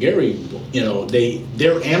city of Gary.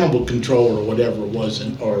 Their animal control or whatever it was,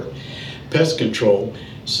 or pest control.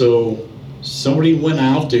 So somebody went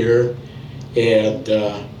out there, and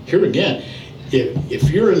here again, if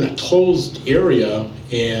you're in a closed area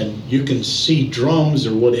and you can see drums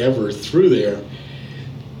or whatever through there,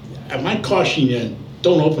 I might caution you,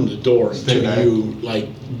 don't open the door until back. you like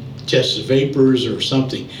test the vapors or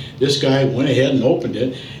something. This guy went ahead and opened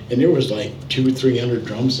it, and there was like 200 or 300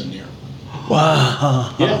 drums in there.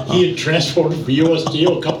 Wow. Yeah, he had transported for U.S.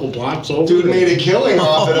 Steel a couple blocks over. Dude made a killing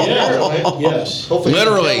off it, Yeah. apparently. Yes. Hopefully, he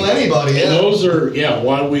didn't Literally. kill anybody. And Yeah. those are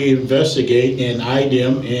why we investigate and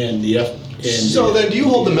IDM and the F. And So then, do you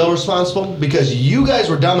hold the mill responsible? Because you guys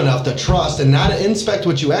were dumb enough to trust and not inspect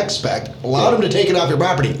what you expect, allowed them to take it off your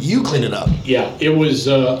property. You clean it up. Yeah, it was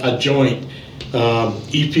a joint.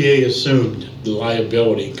 EPA assumed the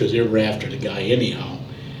liability because they were after the guy anyhow.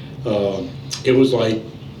 It was like,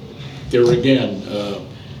 there again,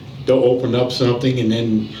 they'll open up something and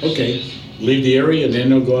then, okay, leave the area, and then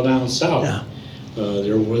they'll go down south. Yeah.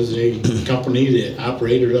 There was a company that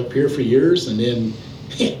operated up here for years and then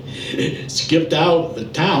skipped out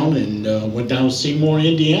of town and went down to Seymour,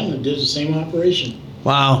 Indiana, and did the same operation.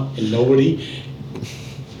 Wow. And nobody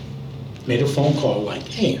made a phone call like,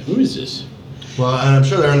 "Hey, who is this?" Well, and I'm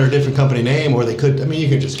sure they're under a different company name, or they could. I mean, you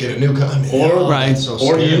could just get a new company. Or- Right. So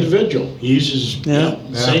Or the scary. individual. He uses, Yeah.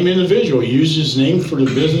 same individual. He uses his name for the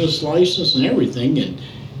business license and everything. And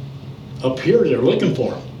up here, they're looking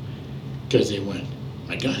for him because they went,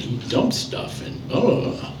 "My God, he dumped stuff and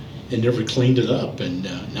never cleaned it up." And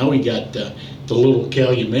now we got the little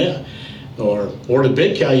Calumet or the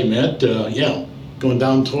big Calumet, going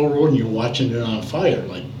down Toll Road and you're watching it on fire,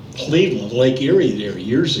 like Cleveland, Lake Erie there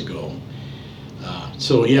years ago.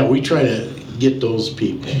 So we try to get those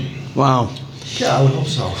people. Wow. Yeah, I would hope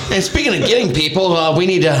so. And speaking of getting people,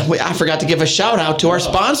 I forgot to give a shout out to our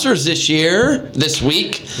sponsors this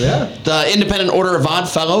week. Yeah. The Independent Order of Odd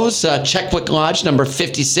Fellows, Checkwick Lodge number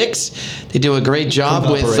 56. They do a great job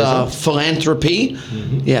From with Valparaiso. Philanthropy.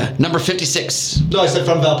 Yeah, number 56. No, I said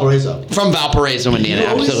from Valparaiso. From Valparaiso, Indiana, You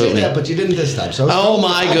always absolutely. say that, but you didn't this time. So Oh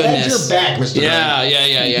my goodness! Your back, Mr.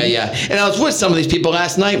 Yeah. And I was with some of these people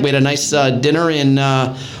last night. We had a nice dinner in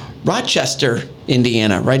Rochester,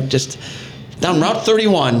 Indiana, right just down Route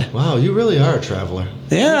 31. Wow, you really are a traveler.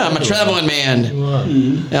 Yeah, I'm a traveling man. You are.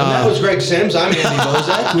 And that was Greg Sims. I'm Andy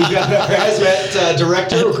Bozak. We've got our Hazmat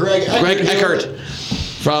director, Greg Eckhardt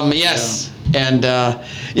from and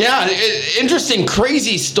interesting,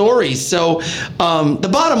 crazy stories. So the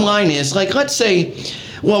bottom line is, like, let's say,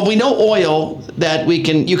 well, we know oil that you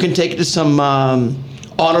can take it to some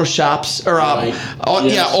auto shops or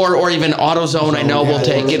or even AutoZone. I know we'll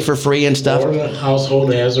take it for free and stuff. Or the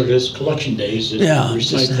household hazardous collection days. Just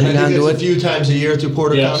Recycling. hang on I think to it's it. a few times a year through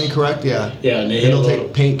Porter Yes. County, correct? Yeah. Yeah, and they they'll have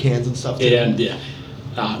take paint cans and stuff too. And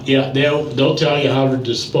they'll tell you how to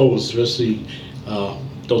dispose. Especially,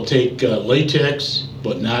 they'll take latex,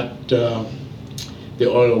 but not the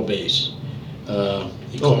oil base.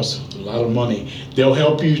 It costs a lot of money. They'll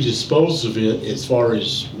help you dispose of it as far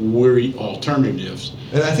as alternatives.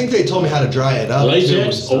 And I think they told me how to dry it up. too, and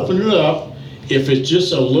Latex, stuff. open it up. If it's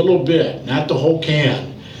just a little bit, not the whole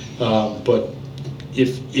can, but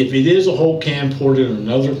if it is a whole can, pour it in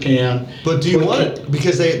another can. But do you want it?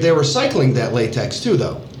 Because they're recycling that latex too,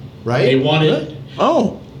 though, right? They want it.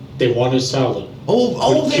 Oh, They want it solid.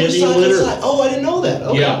 Oh, they kitty recycle litter. inside. Oh, I didn't know that.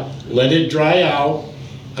 Okay. Yeah, let it dry out.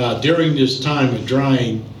 During this time of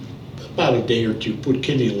drying, about a day or two, put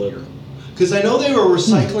kitty litter. Because I know they were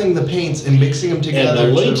recycling the paints and mixing them And together. the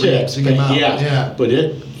to latex, rinse them out. yeah, but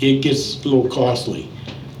it gets a little costly.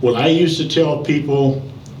 What I used to tell people,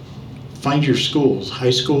 find your schools, high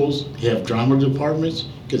schools, you have drama departments,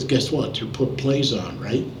 because guess what? They put plays on,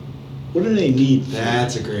 right? What do they need?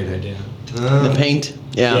 That's a great idea. the paint.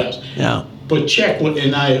 Yeah. Yes. Yeah. But check what,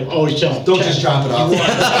 and I always tell them. Don't check. just drop it off.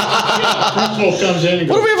 Yeah, principal comes in and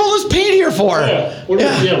What do goes, we have all this paint here for?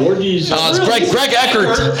 where do you? It's Greg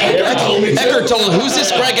Eckhardt. Eckhardt told him, who's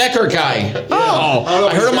this Greg Eckhardt guy? Oh,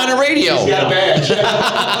 I heard him on the radio. He's got a badge.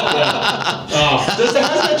 Uh, Does the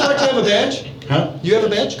hazmat director have a badge? Huh? You have a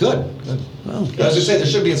badge? Good. Good. I was going to say, there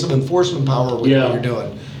should be some enforcement power with Yeah. what you're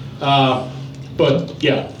doing. But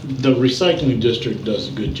yeah, the recycling district does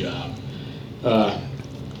a good job.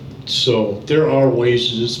 So there are ways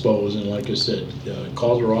to dispose, and like I said,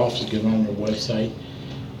 call their office, get on their website,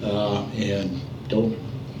 and they'll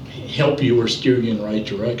help you or steer you in the right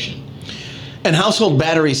direction. And household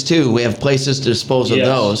batteries too. We have places to dispose of Yes.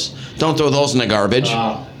 those. Don't throw those in the garbage.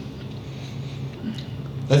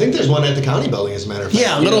 I think there's one at the county building, as a matter of fact.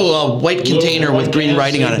 Yeah, a little white container with green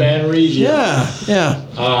writing on it. Batteries, Yeah.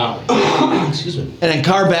 Excuse me. And then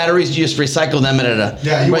car batteries, you just recycle them at a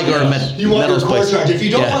You regular want your metals core place. charge. If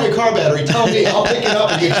you don't Yeah. want your car battery, tell me. I'll pick it up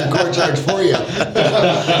and get your core charge for you.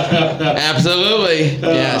 Absolutely.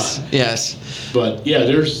 Yes. But yeah,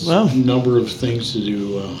 there's Well. a number of things to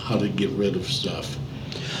do, how to get rid of stuff.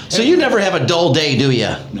 So you never have a dull day, do you?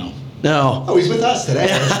 No. No. Oh, he's with us today.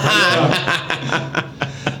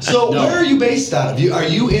 So No. where are you based out of? Are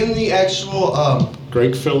you in the actual?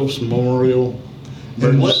 Greg Phillips Memorial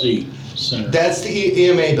And what- Emergency Center. That's the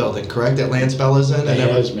EMA building, correct? That Lance Bella's in. The I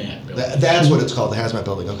never- hazmat building. That's what it's called, the hazmat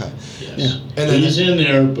building. Okay. Yes. Yeah. And then- He's in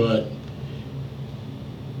there, but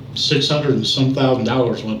 $600 and some thousand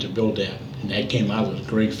went to build that, and that came out of the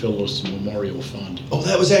Greg Phillips Memorial Fund. Oh,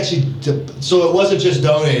 that was actually. So it wasn't just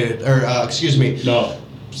donated, or excuse me. No.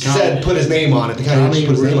 Said put his name on it. The county County just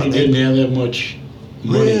put his name really on it. didn't have that much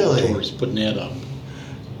money Really? towards putting that up.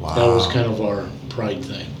 Wow. That was kind of our pride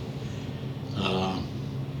thing.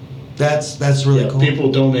 That's really Yeah, cool.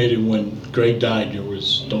 people donated when Greg died. There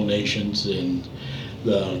was donations, and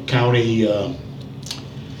the county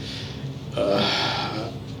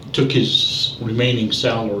took his remaining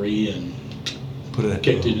salary and put it.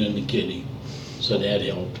 kicked it in the kitty, so that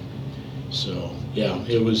helped. So yeah,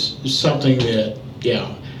 it was something that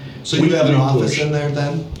So you have an we office pushed. in there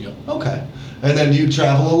then? Yep. Okay. And then do you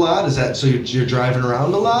travel a lot? Is that so you're driving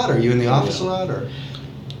around a lot? Or are you in the office Yeah. a lot? Or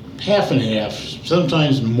Half and half.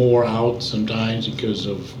 Sometimes more out. Sometimes because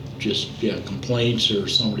of just complaints or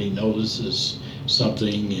somebody notices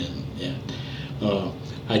something, and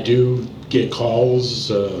I do get calls.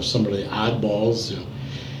 Some of the oddballs,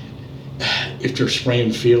 if they're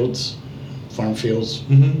spraying fields, farm fields.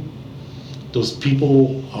 Those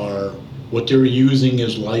people are, what they're using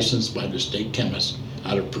is licensed by the state chemist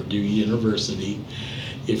out of Purdue University.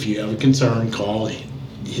 If you have a concern, call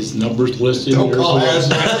his number's listed. Don't There's call a-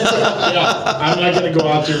 Hazmat. Yeah, I'm not gonna go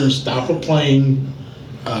out there and stop a plane,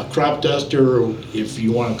 crop duster, or if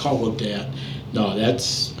you wanna call it that. No,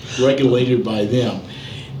 that's regulated by them.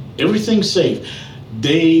 Everything's safe.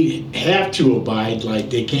 They have to abide, like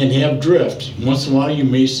they can't have drift. Once in a while you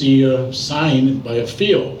may see a sign by a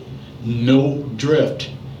field, no drift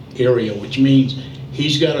area, which means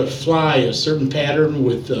he's gotta fly a certain pattern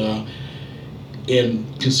with, and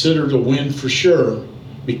consider the wind for sure,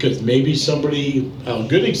 because maybe somebody, a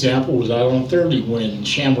good example was out on 30 when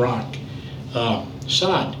Shamrock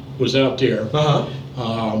Sod was out there by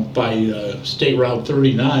State Route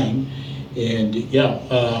 39, and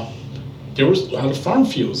there was a lot of farm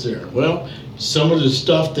fields there. Well, some of the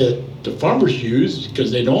stuff that the farmers use,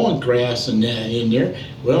 because they don't want grass and that in there,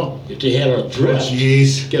 well, if they had a drift,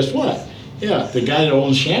 Jeez. guess what? Yeah, the guy that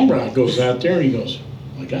owns Shamrock goes out there and he goes,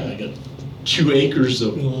 oh my God, I got 2 acres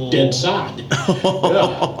of dead sod.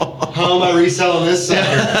 Yeah. How am I reselling this sucker?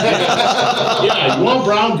 Yeah, you want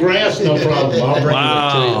brown grass? No problem. I'll bring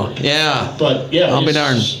it to you. Yeah. But yeah, I'll be it's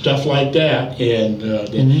darned. stuff like that, and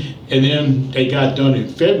then they got done in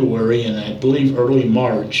February, and I believe early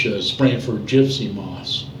March, spraying for gypsy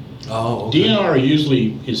moths. Oh, okay. DNR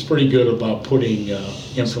usually is pretty good about putting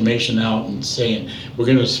information out and saying we're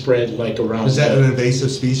going to spread like around. Is that an invasive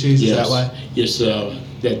species? yes, Is that why? Yes,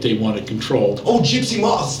 that they want to control. Oh, gypsy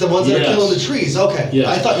moths, the ones that are Yes. killing the trees. Okay. Yes.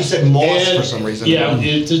 I thought you said moths And, for some reason. Yeah,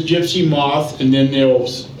 it's a gypsy moth, and then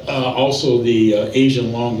there's also the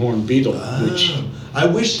Asian longhorn beetle, which. I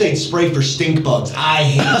wish they'd spray for stink bugs. I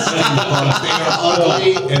hate stink bugs. They are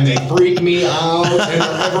ugly and they freak me out, and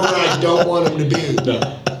they're everywhere I don't want them to be. No.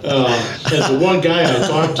 And the one guy I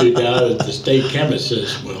talked to down at the state chemist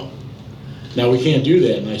says, well, now we can't do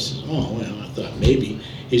that. And I said, oh, well, I thought maybe.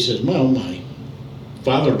 He says, well, my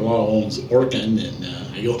father-in-law owns Orkin, and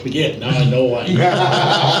I go, yeah, now I know why.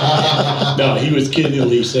 No, he was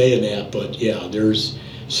kiddingly saying that, but yeah, there's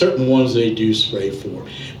certain ones they do spray for.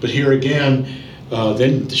 But here again,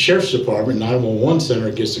 then the sheriff's department, 911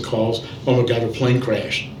 center gets the calls, oh my God, a plane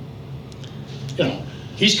crashed. You know,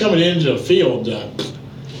 he's coming into the field,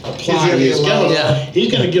 applying his chemical. Yeah.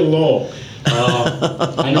 He's gonna get low.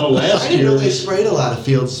 I know I last didn't know year. they sprayed a lot of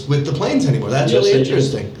fields with the planes anymore. That's Yes, really they do.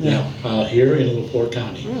 interesting. Yeah, here in LaPorte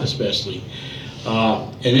County especially.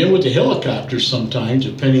 And then with the helicopters sometimes,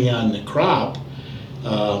 depending on the crop,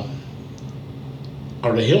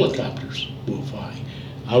 are the helicopters will fly.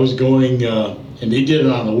 I was going, and they did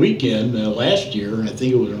it on the weekend last year, and I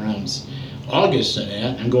think it was around August and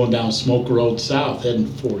that. I'm going down Smoke Road South, heading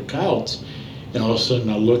for Fort Couts, and all of a sudden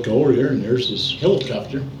I look over there and there's this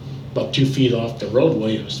helicopter about 2 feet off the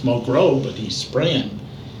roadway of Smoke Road, but he's spraying.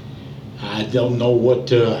 I don't know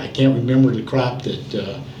what, I can't remember the crop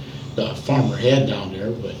that the farmer had down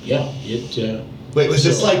there, but yeah, it. Wait, was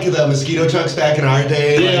this like the mosquito trucks back in our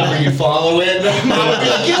day? Yeah. Like where you follow it? Mom would be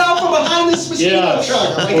like, get out from behind this mosquito truck.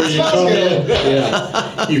 I'm like, or it you smells come good. in,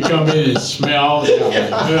 yeah, you come in and smell.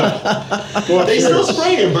 Yeah. Go They still upstairs.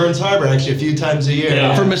 spray in Burns Harbor actually a few times a year.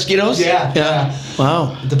 Yeah. For mosquitoes? Yeah. Yeah.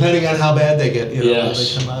 Wow. Depending on how bad they get, you know,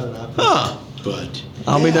 Yes. they come out or not. Huh. But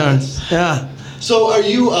I'll be Yeah, darned. that's- Yeah. So are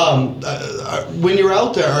you, when you're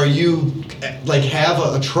out there, are you, like, have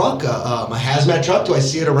a truck, a hazmat truck? Do I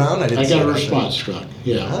see it around? didn't I see got it a out there. response truck.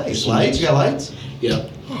 Yeah. Nice. Lights? You got lights? Yeah.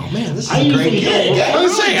 Oh, man, this is I a great usually gig. don't. I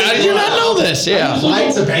was saying, how did you not know this? Yeah.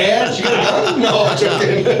 Lights, a badge? You got a gun? No, I'm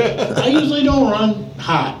joking. I usually don't run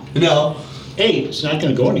hot. No. Hey, it's not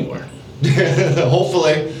going to go anywhere.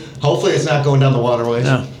 Hopefully it's not going down the waterways.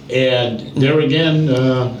 No. And there again,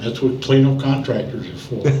 that's what cleanup contractors are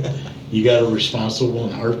for. You got a responsible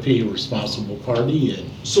and RP, a responsible party,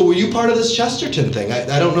 and So were you part of this Chesterton thing?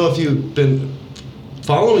 I don't know if you've been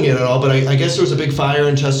following it at all, but I guess there was a big fire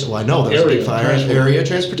in Chester. Well, I know there was a big Area fire. transport. Area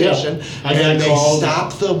transportation. Yeah. I got And they called.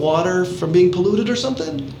 stopped the water from being polluted or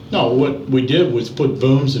something? no, what we did was put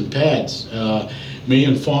booms and pads. Me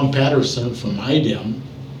and Fawn Patterson from IDEM,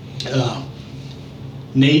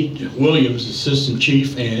 Nate Williams, assistant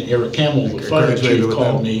chief, and Eric Hamill, the fire Graduated chief, with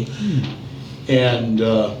called them. me, and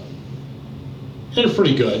they're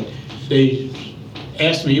pretty good. They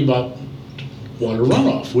asked me about water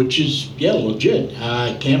runoff, which is, yeah, legit.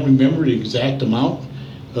 I can't remember the exact amount.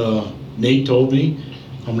 Nate told me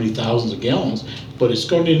how many thousands of gallons, but it's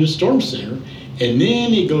going in the storm center, and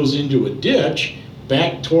then it goes into a ditch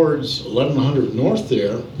back towards 1100 North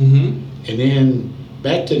there, Mm-hmm. and then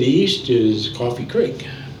back to the east is Coffee Creek.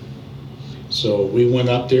 So we went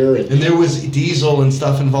up there and, And there was diesel and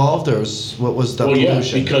stuff involved, or what was the oh yeah,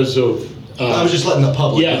 pollution? because of. I was just letting the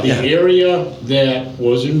public Yeah, know. the area that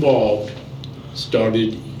was involved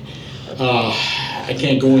started, I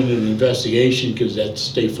can't go into an investigation because that's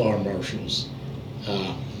State Farm Marshal's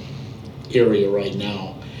area right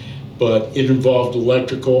now. But it involved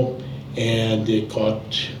electrical, and it caught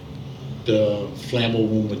the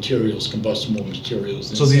flammable materials, combustible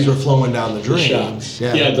materials. So these were flowing down the Shops. drains.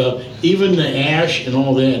 Yeah, even the ash and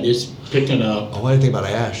all that is picking up. Oh, I didn't think about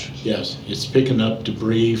ash. Yes, it's picking up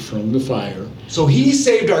debris from the fire. So he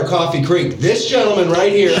saved our Coffee Creek. This gentleman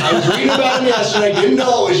right here, I was reading about him yesterday, didn't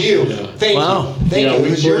know it was you. Yeah. Thank Wow. you. Thank Yeah, you. we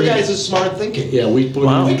It was your put in- guys' smart thinking. Yeah, we put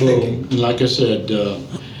Wow. in Quick thinking. and like I said,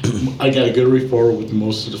 I got a good rapport with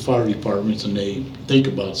most of the fire departments, and they think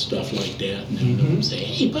about stuff like that, and then say,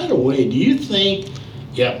 hey, by the way, do you think?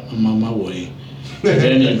 Yeah, I'm on my way.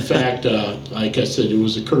 And in fact, like I said, it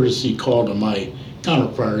was a courtesy call to my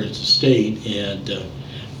counterpart at the state, and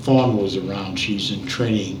Fawn was around. She's in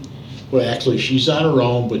training. Well, actually, she's on her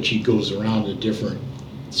own, but she goes around to different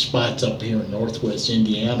spots up here in northwest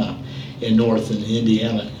Indiana and north in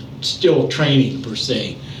Indiana, still training per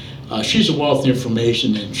se. She's a wealth of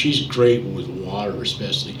information, and she's great with water,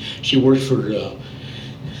 especially. She works for the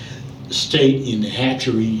state in the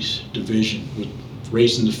hatcheries division with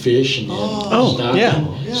raising the fish and Oh, stocking.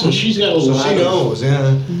 yeah. So she's got a So lot she knows,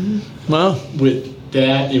 yeah. Well, with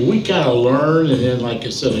that, and we kind of learn. And then, like I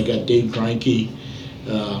said, I got Dave Greinke,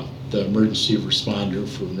 the emergency responder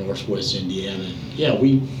for Northwest Indiana. Yeah,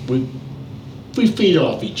 we feed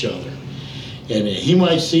off each other. And he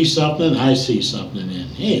might see something, I see something, and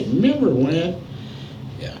hey, remember when?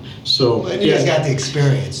 Yeah. So And you guys got the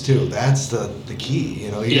experience too. That's the key.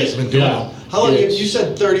 You know, you guys have been doing Yeah. it. How long? Yes. You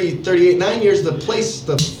said 30, 38, 9 years. The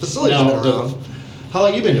facility's No, been around. How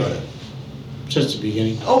long you been doing it? since the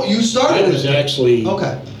beginning. Oh, you started I was it. actually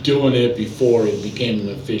Okay. doing it before it became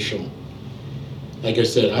an official. Like I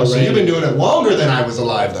said, I Oh, so ran. you've been doing it longer than I was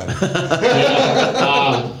alive then.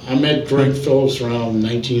 I met Greg Phillips around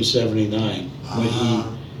 1979 when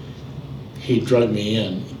he drugged me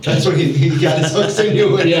in. That's what he got his hooks in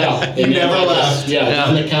you. And Yeah, you and never then left. Yeah,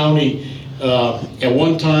 in the county. At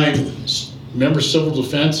one time, remember civil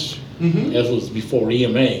defense? That was before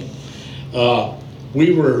EMA.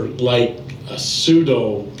 We were like a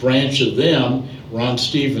pseudo branch of them. Ron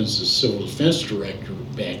Stevens, the civil defense director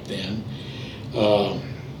back then,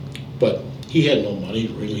 but he had no money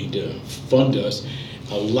really to fund us.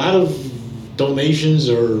 A lot of donations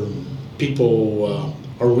or people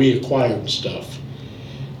or we acquired stuff.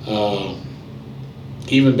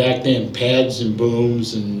 Even back then, pads and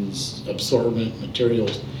booms and absorbent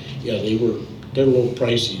materials, yeah, they're a little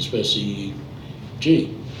pricey, especially,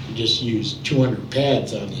 gee, we just used 200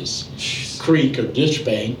 pads on this creek or ditch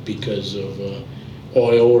bank because of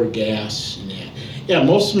oil or gas and that. Yeah,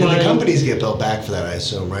 most of And my the companies get billed back for that, I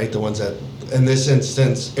assume, right? The ones that, in this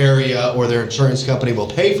instance, area or their insurance company will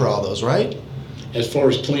pay for all those, right? as far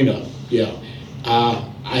as cleanup, yeah.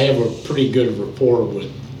 I have a pretty good rapport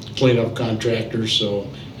with cleanup contractors, so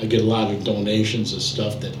I get a lot of donations of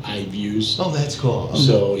stuff that I've used. Oh, that's cool.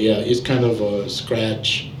 So, yeah, it's kind of a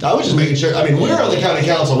scratch. I was just making sure. I mean, we're on the county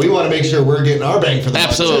council. We want to make sure we're getting our bang for the buck,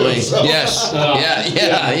 absolutely. too, so. Yes.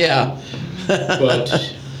 Yeah. Yeah.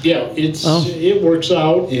 But, yeah, Oh. it works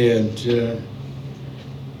out, and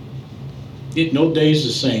no day's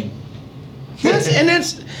the same.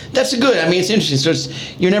 That's good. I mean, it's interesting. So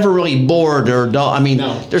you're never really bored or dull. I mean,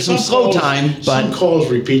 No. there's some slow calls- time, but some calls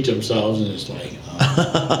repeat themselves, and it's like,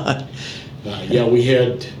 yeah, we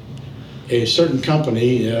had a certain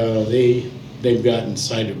company. They've gotten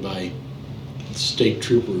cited by state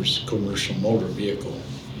troopers, commercial motor vehicle.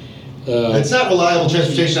 It's not reliable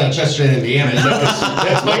transportation out of Chester, Indiana.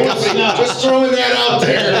 That's my No, it's company. not. Just throwing that out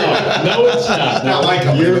there. No, it's not. Not my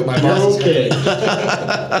company, You're, but my you're boss's okay.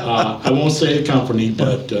 I won't say the company,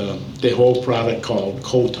 but they hold a product called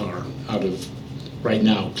coal tar out of, right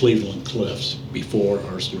now, Cleveland Cliffs, before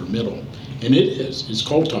ArcelorMittal. And it's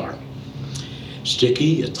coal tar.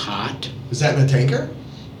 Sticky, it's hot. Is that in a tanker?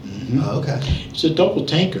 Oh, okay. It's a double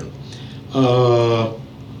tanker.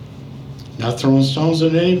 Not throwing stones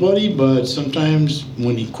at anybody, but sometimes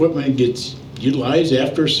when equipment gets utilized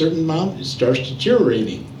after a certain amount, it starts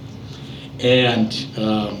deteriorating. And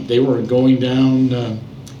they were going down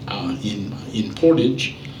in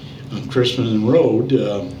Portage on Crispin Road,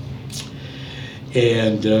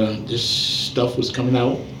 and this stuff was coming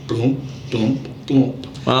out, bloomp, bloomp,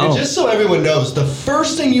 bloomp. wow. And just so everyone knows, the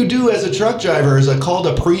first thing you do as a truck driver is called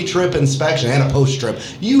a pre-trip inspection and a post-trip.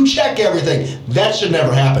 You check everything. That should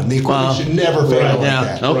never happen. The equipment Wow. should never fail Right, like yeah.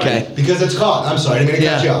 that. Okay. Right. Because it's caught. I'm sorry, I didn't mean to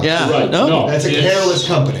cut you off. Yeah. Right. No. That's a It's- careless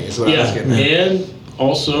company, is what I was Yeah, getting at. and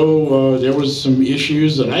also there was some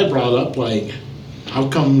issues that I brought up, like, how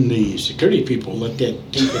come the security people let that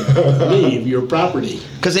thing leave your property?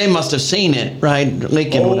 Because they must have seen it, right?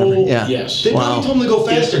 Leaking, whatever. Yeah. Yes. They probably told him to go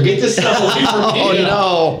faster. Get this stuff away from me.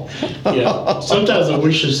 Oh, no. Yeah. Sometimes I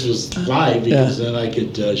wish this was live because then I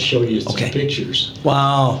could show you some pictures.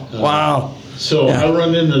 Wow. Wow. So I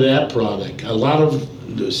run into that product. A lot of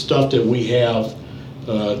the stuff that we have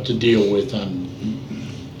to deal with on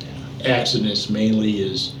accidents mainly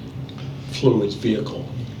is fluids, vehicle,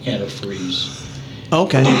 antifreeze,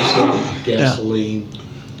 Okay. gasoline.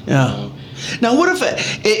 Yeah. Now, what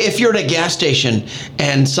if you're at a gas station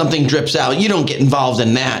and something drips out? You don't get involved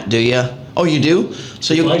in that, do you? Oh, you do?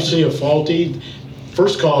 So If I see a faulty,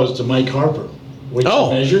 first call is to Mike Harper. Weights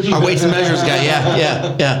and measures. Our weights and measures guy.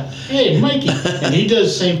 Yeah. Hey, Mikey, and he does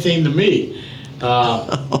the same thing to me.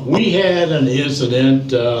 We had an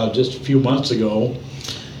incident just a few months ago.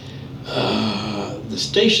 The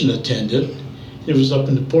station attendant, it was up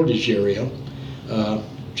in the Portage area.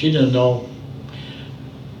 She didn't know.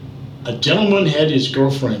 A gentleman had his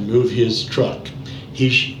girlfriend move his truck.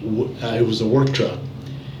 It was a work truck,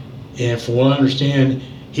 and from what I understand,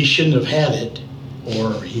 he shouldn't have had it,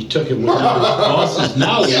 or he took it without his boss's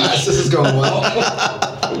knowledge. Yes, this is going well.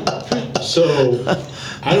 So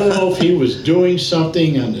I don't know if he was doing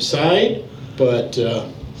something on the side, but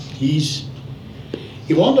he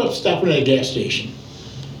wound up stopping at a gas station.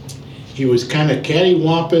 He was kind of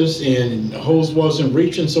cattywampus and the hose wasn't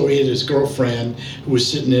reaching, so he had his girlfriend who was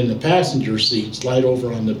sitting in the passenger seat slide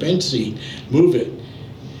over on the bench seat, move it.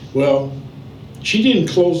 Well, she didn't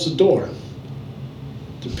close the door,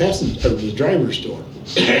 the driver's door.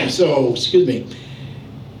 So, excuse me,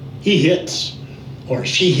 he hits, or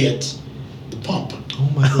she hits, the pump. Oh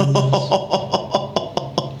my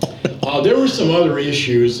goodness. There were some other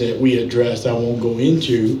issues that we addressed I won't go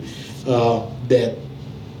into that,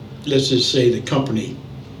 let's just say, the company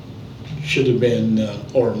should have been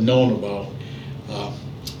or known about.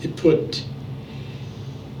 It put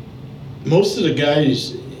most of the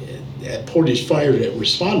guys at Portage Fire that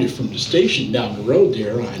responded from the station down the road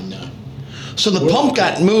there on. So the pump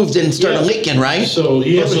got moved and started leaking, right? So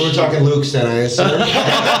We're talking Luke's then, I assume.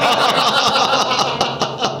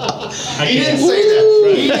 He didn't say that.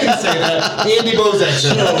 Right? He didn't say that. Andy Bozak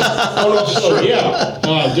said that.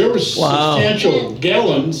 There was substantial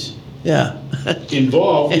gallons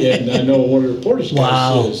involved, and I know one of the Portage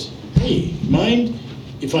guys says, "Hey, mind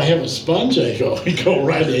if I have a sponge?" I go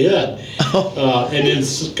right ahead. And then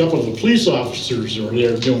a couple of the police officers are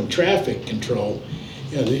there doing traffic control.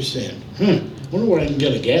 Yeah, they're saying, wonder where I can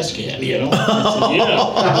get a gas can, you know?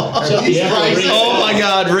 I said, oh my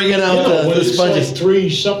God, bringing out the sponges. Like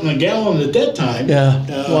 $3-something a gallon at that time. Yeah.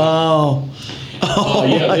 Wow.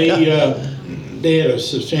 They had a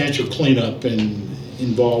substantial cleanup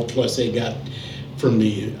involved, plus they got from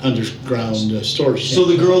the underground storage. So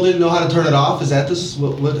the girl didn't know how to turn it off? Is that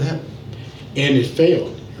what happened? And it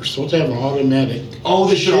failed. You're supposed to have an automatic. Oh,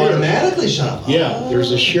 they should automatically shut off. Yeah,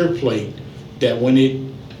 there's a shear plate that when it,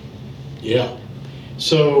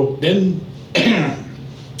 So then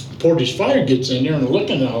Portage Fire gets in there and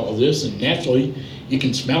looking at all of this, and naturally you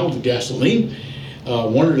can smell the gasoline.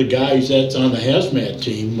 One of the guys that's on the hazmat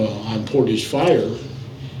team on Portage Fire,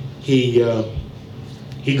 he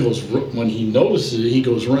goes, when he notices it, he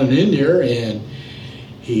goes running in there and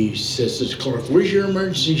he says to the clerk, "Where's your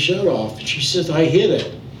emergency shut off?" And she says, "I hit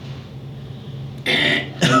it."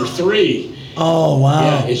 Number 3. Oh, wow.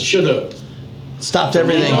 Yeah, it should have stopped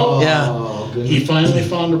everything. He finally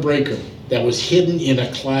found a breaker that was hidden in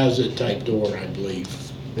a closet type door, I believe.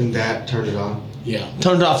 And that turned it on? Yeah.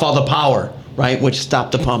 Turned off all the power, right, which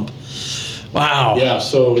stopped the pump. Wow. Yeah,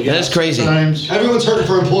 so that's crazy. Everyone's hurting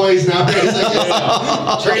for employees nowadays.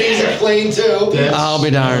 Trainees are playing too. I'll be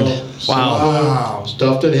darned. Wow.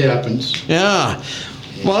 Stuff that happens. Yeah.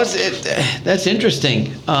 Well, that's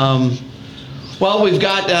interesting. Well, we've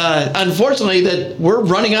got, unfortunately, that we're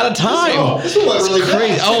running out of time. This is really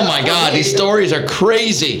crazy. Oh my God, these stories are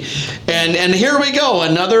crazy. And here we go.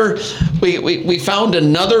 We found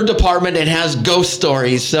another department that has ghost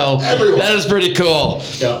stories. So that is pretty cool.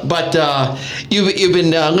 Yeah. But you've been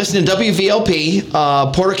listening to WVLP,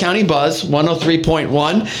 Porter County Buzz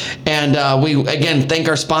 103.1. And we, again, thank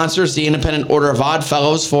our sponsors, the Independent Order of Odd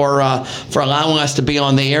Fellows, for allowing us to be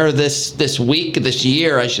on the air this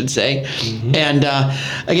year, I should say. Mm-hmm. And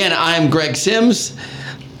again, I'm Greg Sims,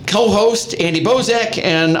 co-host Andy Bozak,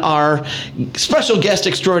 and our special guest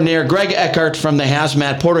extraordinaire, Greg Eckhardt from the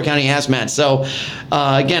Hazmat, Porter County Hazmat. So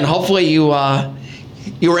again, hopefully you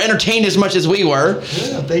were entertained as much as we were.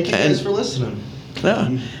 Yeah, thank you guys for listening.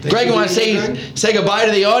 Yeah. Greg, you want to say goodbye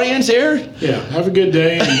to the audience here? Yeah, have a good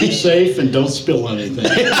day and be safe and don't spill anything.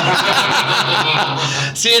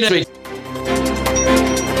 See you next week.